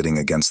night sitting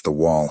against the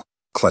wall,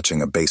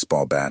 clutching a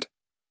baseball bat.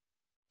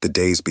 The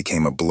days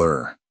became a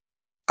blur.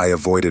 I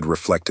avoided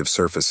reflective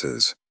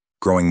surfaces,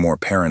 growing more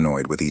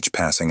paranoid with each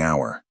passing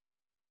hour.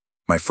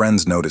 My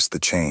friends noticed the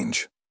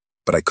change,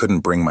 but I couldn't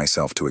bring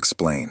myself to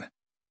explain.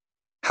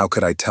 How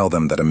could I tell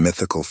them that a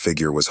mythical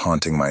figure was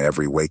haunting my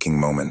every waking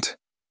moment?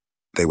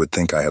 They would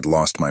think I had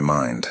lost my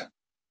mind.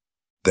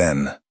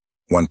 Then,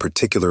 one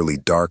particularly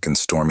dark and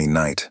stormy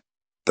night,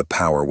 the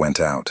power went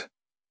out.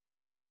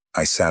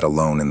 I sat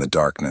alone in the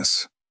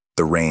darkness,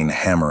 the rain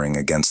hammering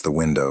against the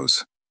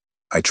windows.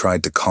 I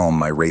tried to calm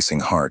my racing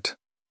heart,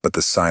 but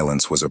the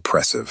silence was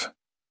oppressive.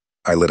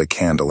 I lit a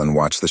candle and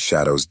watched the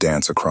shadows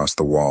dance across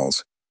the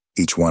walls,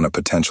 each one a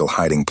potential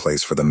hiding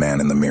place for the man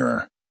in the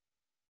mirror.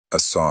 A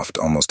soft,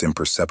 almost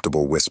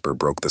imperceptible whisper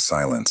broke the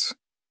silence.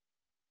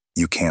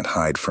 "You can't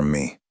hide from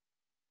me."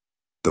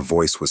 The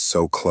voice was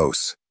so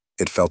close,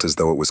 it felt as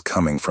though it was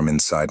coming from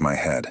inside my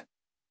head.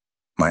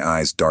 My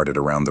eyes darted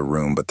around the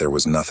room, but there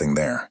was nothing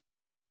there.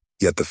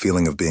 Yet the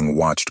feeling of being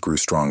watched grew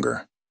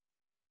stronger.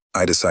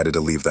 I decided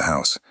to leave the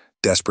house,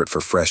 desperate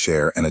for fresh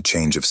air and a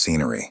change of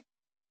scenery.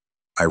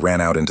 I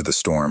ran out into the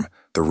storm,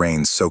 the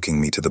rain soaking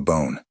me to the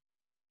bone.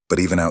 But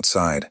even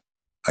outside,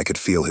 I could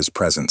feel his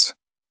presence.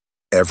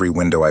 Every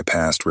window I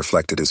passed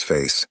reflected his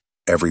face,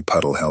 every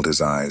puddle held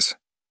his eyes.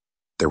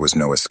 There was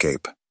no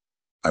escape.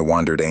 I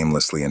wandered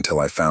aimlessly until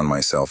I found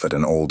myself at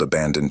an old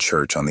abandoned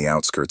church on the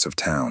outskirts of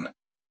town.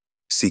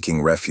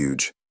 Seeking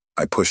refuge,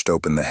 I pushed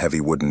open the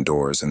heavy wooden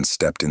doors and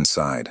stepped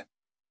inside.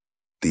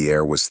 The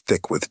air was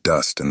thick with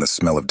dust and the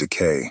smell of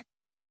decay,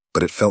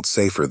 but it felt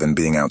safer than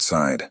being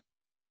outside.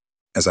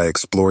 As I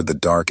explored the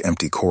dark,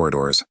 empty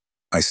corridors,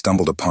 I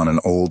stumbled upon an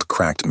old,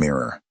 cracked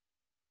mirror.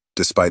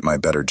 Despite my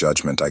better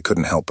judgment, I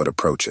couldn't help but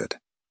approach it.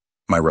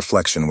 My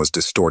reflection was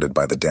distorted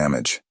by the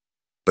damage,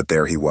 but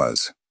there he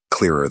was,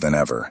 clearer than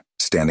ever,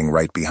 standing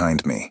right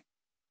behind me.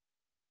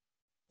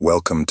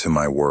 "Welcome to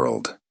my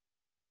world,"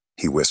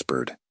 he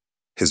whispered,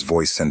 his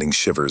voice sending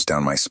shivers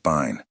down my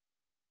spine.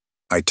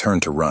 I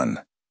turned to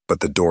run, but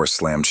the door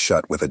slammed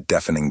shut with a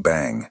deafening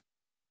bang.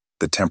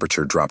 The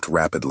temperature dropped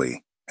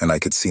rapidly, and I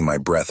could see my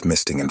breath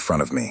misting in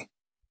front of me.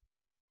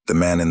 The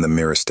man in the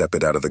mirror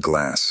stepped out of the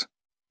glass,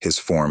 his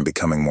form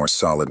becoming more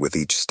solid with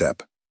each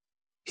step.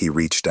 He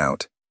reached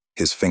out,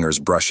 his fingers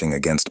brushing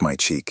against my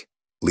cheek,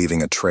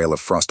 leaving a trail of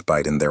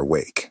frostbite in their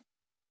wake.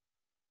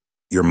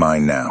 "You're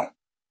mine now,"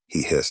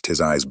 he hissed, his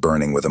eyes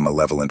burning with a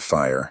malevolent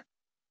fire.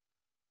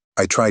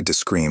 I tried to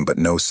scream, but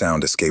no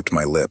sound escaped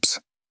my lips.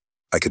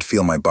 I could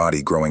feel my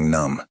body growing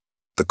numb,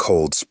 the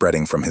cold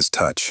spreading from his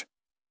touch.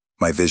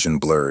 My vision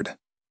blurred,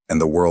 and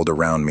the world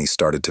around me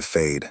started to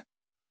fade.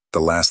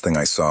 The last thing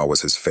I saw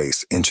was his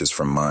face, inches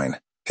from mine,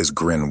 his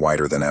grin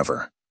wider than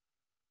ever.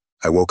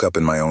 I woke up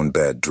in my own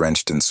bed,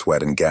 drenched in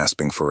sweat and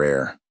gasping for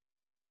air.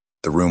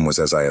 The room was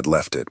as I had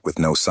left it, with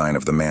no sign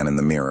of the man in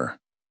the mirror.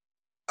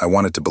 I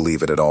wanted to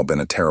believe it had all been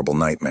a terrible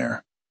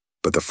nightmare,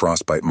 but the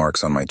frostbite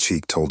marks on my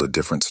cheek told a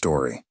different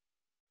story.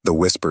 The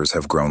whispers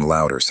have grown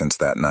louder since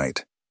that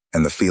night,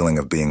 and the feeling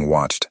of being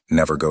watched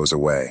never goes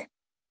away.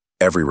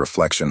 Every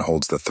reflection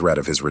holds the threat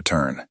of his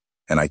return,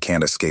 and I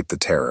can't escape the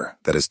terror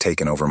that has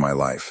taken over my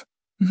life.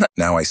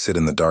 Now I sit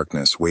in the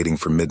darkness, waiting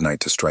for midnight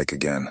to strike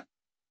again.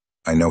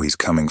 I know he's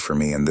coming for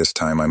me, and this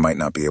time I might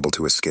not be able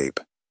to escape.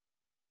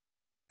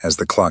 As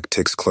the clock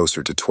ticks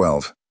closer to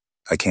 12,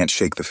 I can't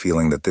shake the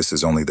feeling that this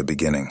is only the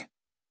beginning.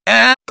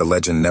 The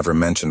legend never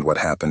mentioned what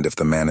happened if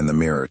the man in the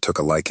mirror took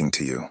a liking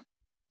to you.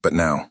 But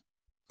now,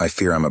 I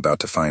fear I'm about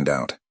to find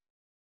out.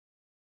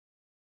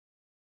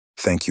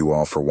 Thank you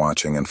all for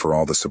watching and for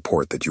all the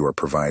support that you are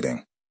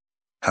providing.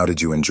 How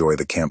did you enjoy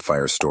the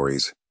campfire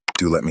stories?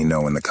 Do let me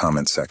know in the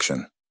comments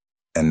section.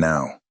 And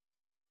now,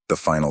 the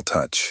final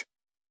touch.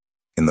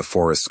 In the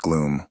forest's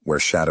gloom, where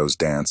shadows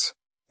dance,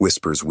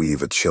 whispers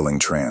weave a chilling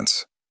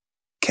trance.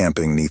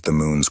 Camping 'neath the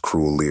moon's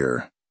cruel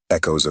leer,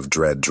 echoes of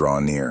dread draw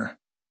near.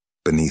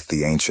 Beneath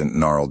the ancient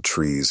gnarled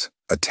trees,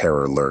 a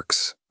terror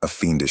lurks, a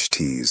fiendish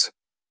tease.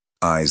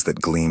 eyes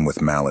that gleam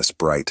with malice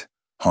bright,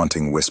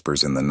 haunting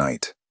whispers in the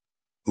night.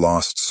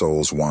 Lost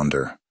souls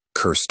wander,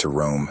 cursed to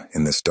roam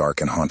in this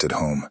dark and haunted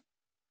home.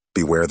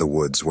 Beware the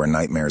woods where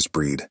nightmares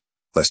breed,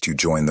 lest you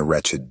join the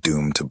wretched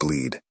doomed to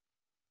bleed.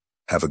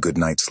 Have a good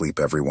night's sleep,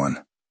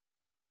 everyone.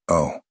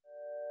 Oh,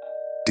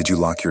 did you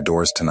lock your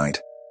doors tonight?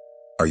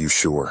 Are you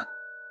sure?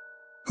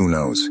 Who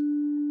knows?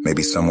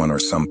 Maybe someone or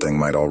something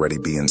might already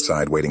be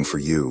inside waiting for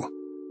you.